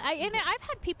you. And I've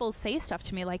had people say stuff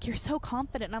to me like, you're so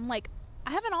confident. And I'm like,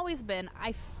 I haven't always been.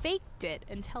 I faked it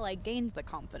until I gained the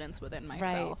confidence within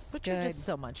myself. But you're just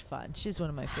so much fun. She's one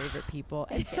of my favorite people.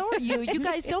 And so are you. You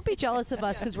guys, don't be jealous of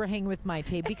us because we're hanging with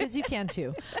Mayte, because you can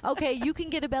too. Okay, you can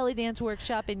get a belly dance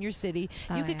workshop in your city.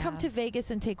 You could come to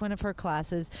Vegas and take one of her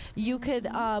classes. You could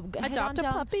Adopt a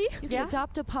puppy. You can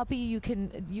adopt a puppy. You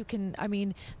can, I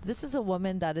mean, this is a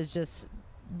woman that is just...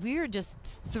 We're just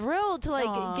thrilled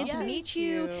to get to meet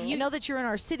you. You know that you're in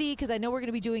our city because I know we're going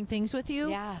to be doing things with you.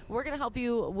 Yeah. We're going to help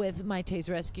you with Mayte's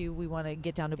rescue. We want to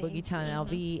get down to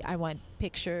BoogieTimeLV. I want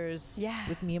pictures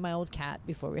with me and my old cat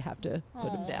before we have to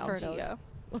put him down. Ferdos.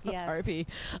 Yes. RP.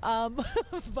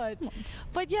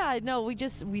 But yeah, no,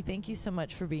 we thank you so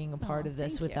much for being a part of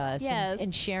this with us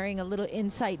and sharing a little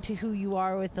insight to who you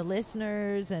are with the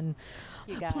listeners. And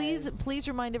please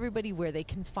remind everybody where they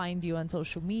can find you on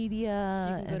social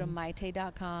media. You can go to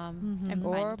Mayte.com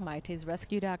or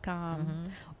Mayte'sRescue.com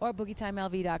or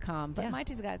BoogieTimeLV.com. But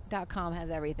Mayte's.com has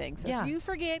everything. So if you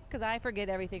forget, because I forget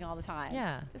everything all the time,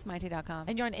 just Mayte.com.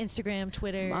 And you're on Instagram,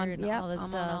 Twitter, and all that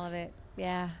stuff. I'm on all of it.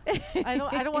 Yeah. I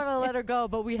don't want to let her go,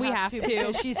 but we have to. to.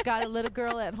 Because she's got a little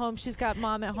girl at home. She's got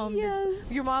mom at home. Yes.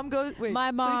 Your mom goes. Wait,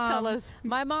 my mom. Please tell us.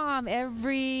 My mom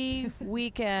every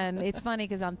weekend. It's funny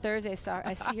because on Thursday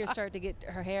I see her start to get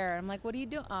her hair. I'm like, "What are you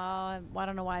doing?" Oh, I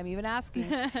don't know why I'm even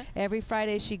asking. Every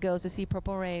Friday she goes to see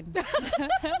Purple Rain.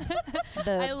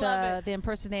 I love it. The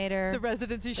impersonator. The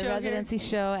residency show. The residency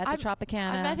show at the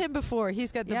Tropicana. I met him before.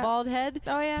 He's got the bald head.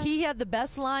 Oh yeah. He had the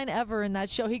best line ever in that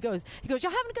show. He goes, "Y'all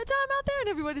having a good time out out there? And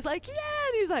everybody's like, yeah.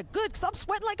 And he's like, good, because I'm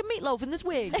sweating like a meatloaf in this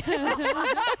wig.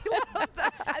 I love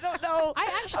that. I don't know.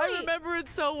 I remember it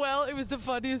so well. It was the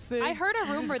funniest thing. I heard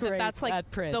a rumor that that's like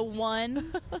Prince. the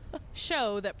one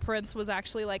show that Prince was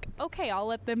actually like, okay, I'll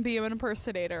let them be an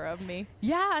impersonator of me.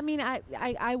 Yeah, I mean,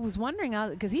 I was wondering,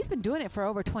 because he's been doing it for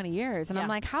over 20 years. And I'm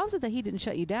like, how is it that he didn't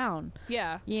shut you down?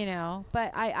 Yeah. You know,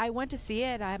 but I went to see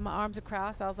it. I had my arms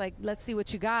across. I was like, let's see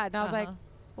what you got. And I was like,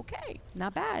 okay,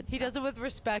 not bad. He does it with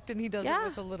respect, and he does it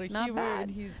with a little humor. Bad.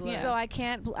 And he's like, so I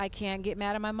can't get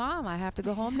mad at my mom. I have to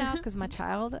go home now because my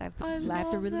child. I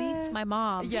have to release my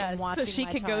mom. Yes, from watching so she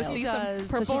my can go child. see some So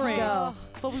Purple she Rain. can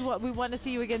go. But we want to see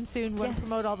you again soon. We'll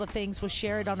promote all the things. We'll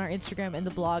share it on our Instagram and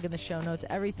the blog and the show notes,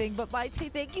 everything. But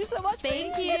Mayte, thank you so much.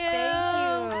 Thank you.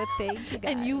 Thank you, guys.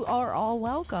 And you are all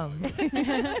welcome.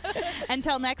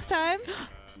 Until next time.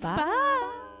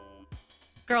 Bye.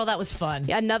 Girl, that was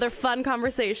fun. Another fun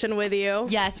conversation with you.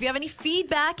 Yes, if you have any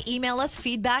feedback, email us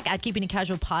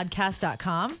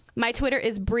feedback@keepingitcasualpodcast.com. My Twitter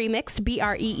is Breemixed,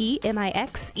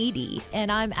 BREEMIXED.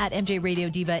 And I'm at MJ Radio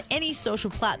Diva, any social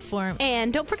platform.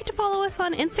 And don't forget to follow us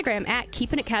on Instagram at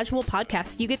Keeping It Casual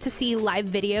Podcast. You get to see live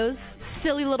videos,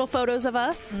 silly little photos of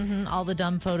us. All the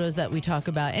dumb photos that we talk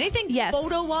about. Anything Yes.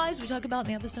 photo-wise we talk about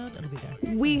in the episode, it'll be there.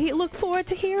 We look forward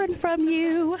to hearing from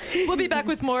you. We'll be back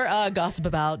with more gossip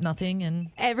about nothing and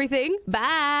everything.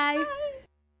 Bye.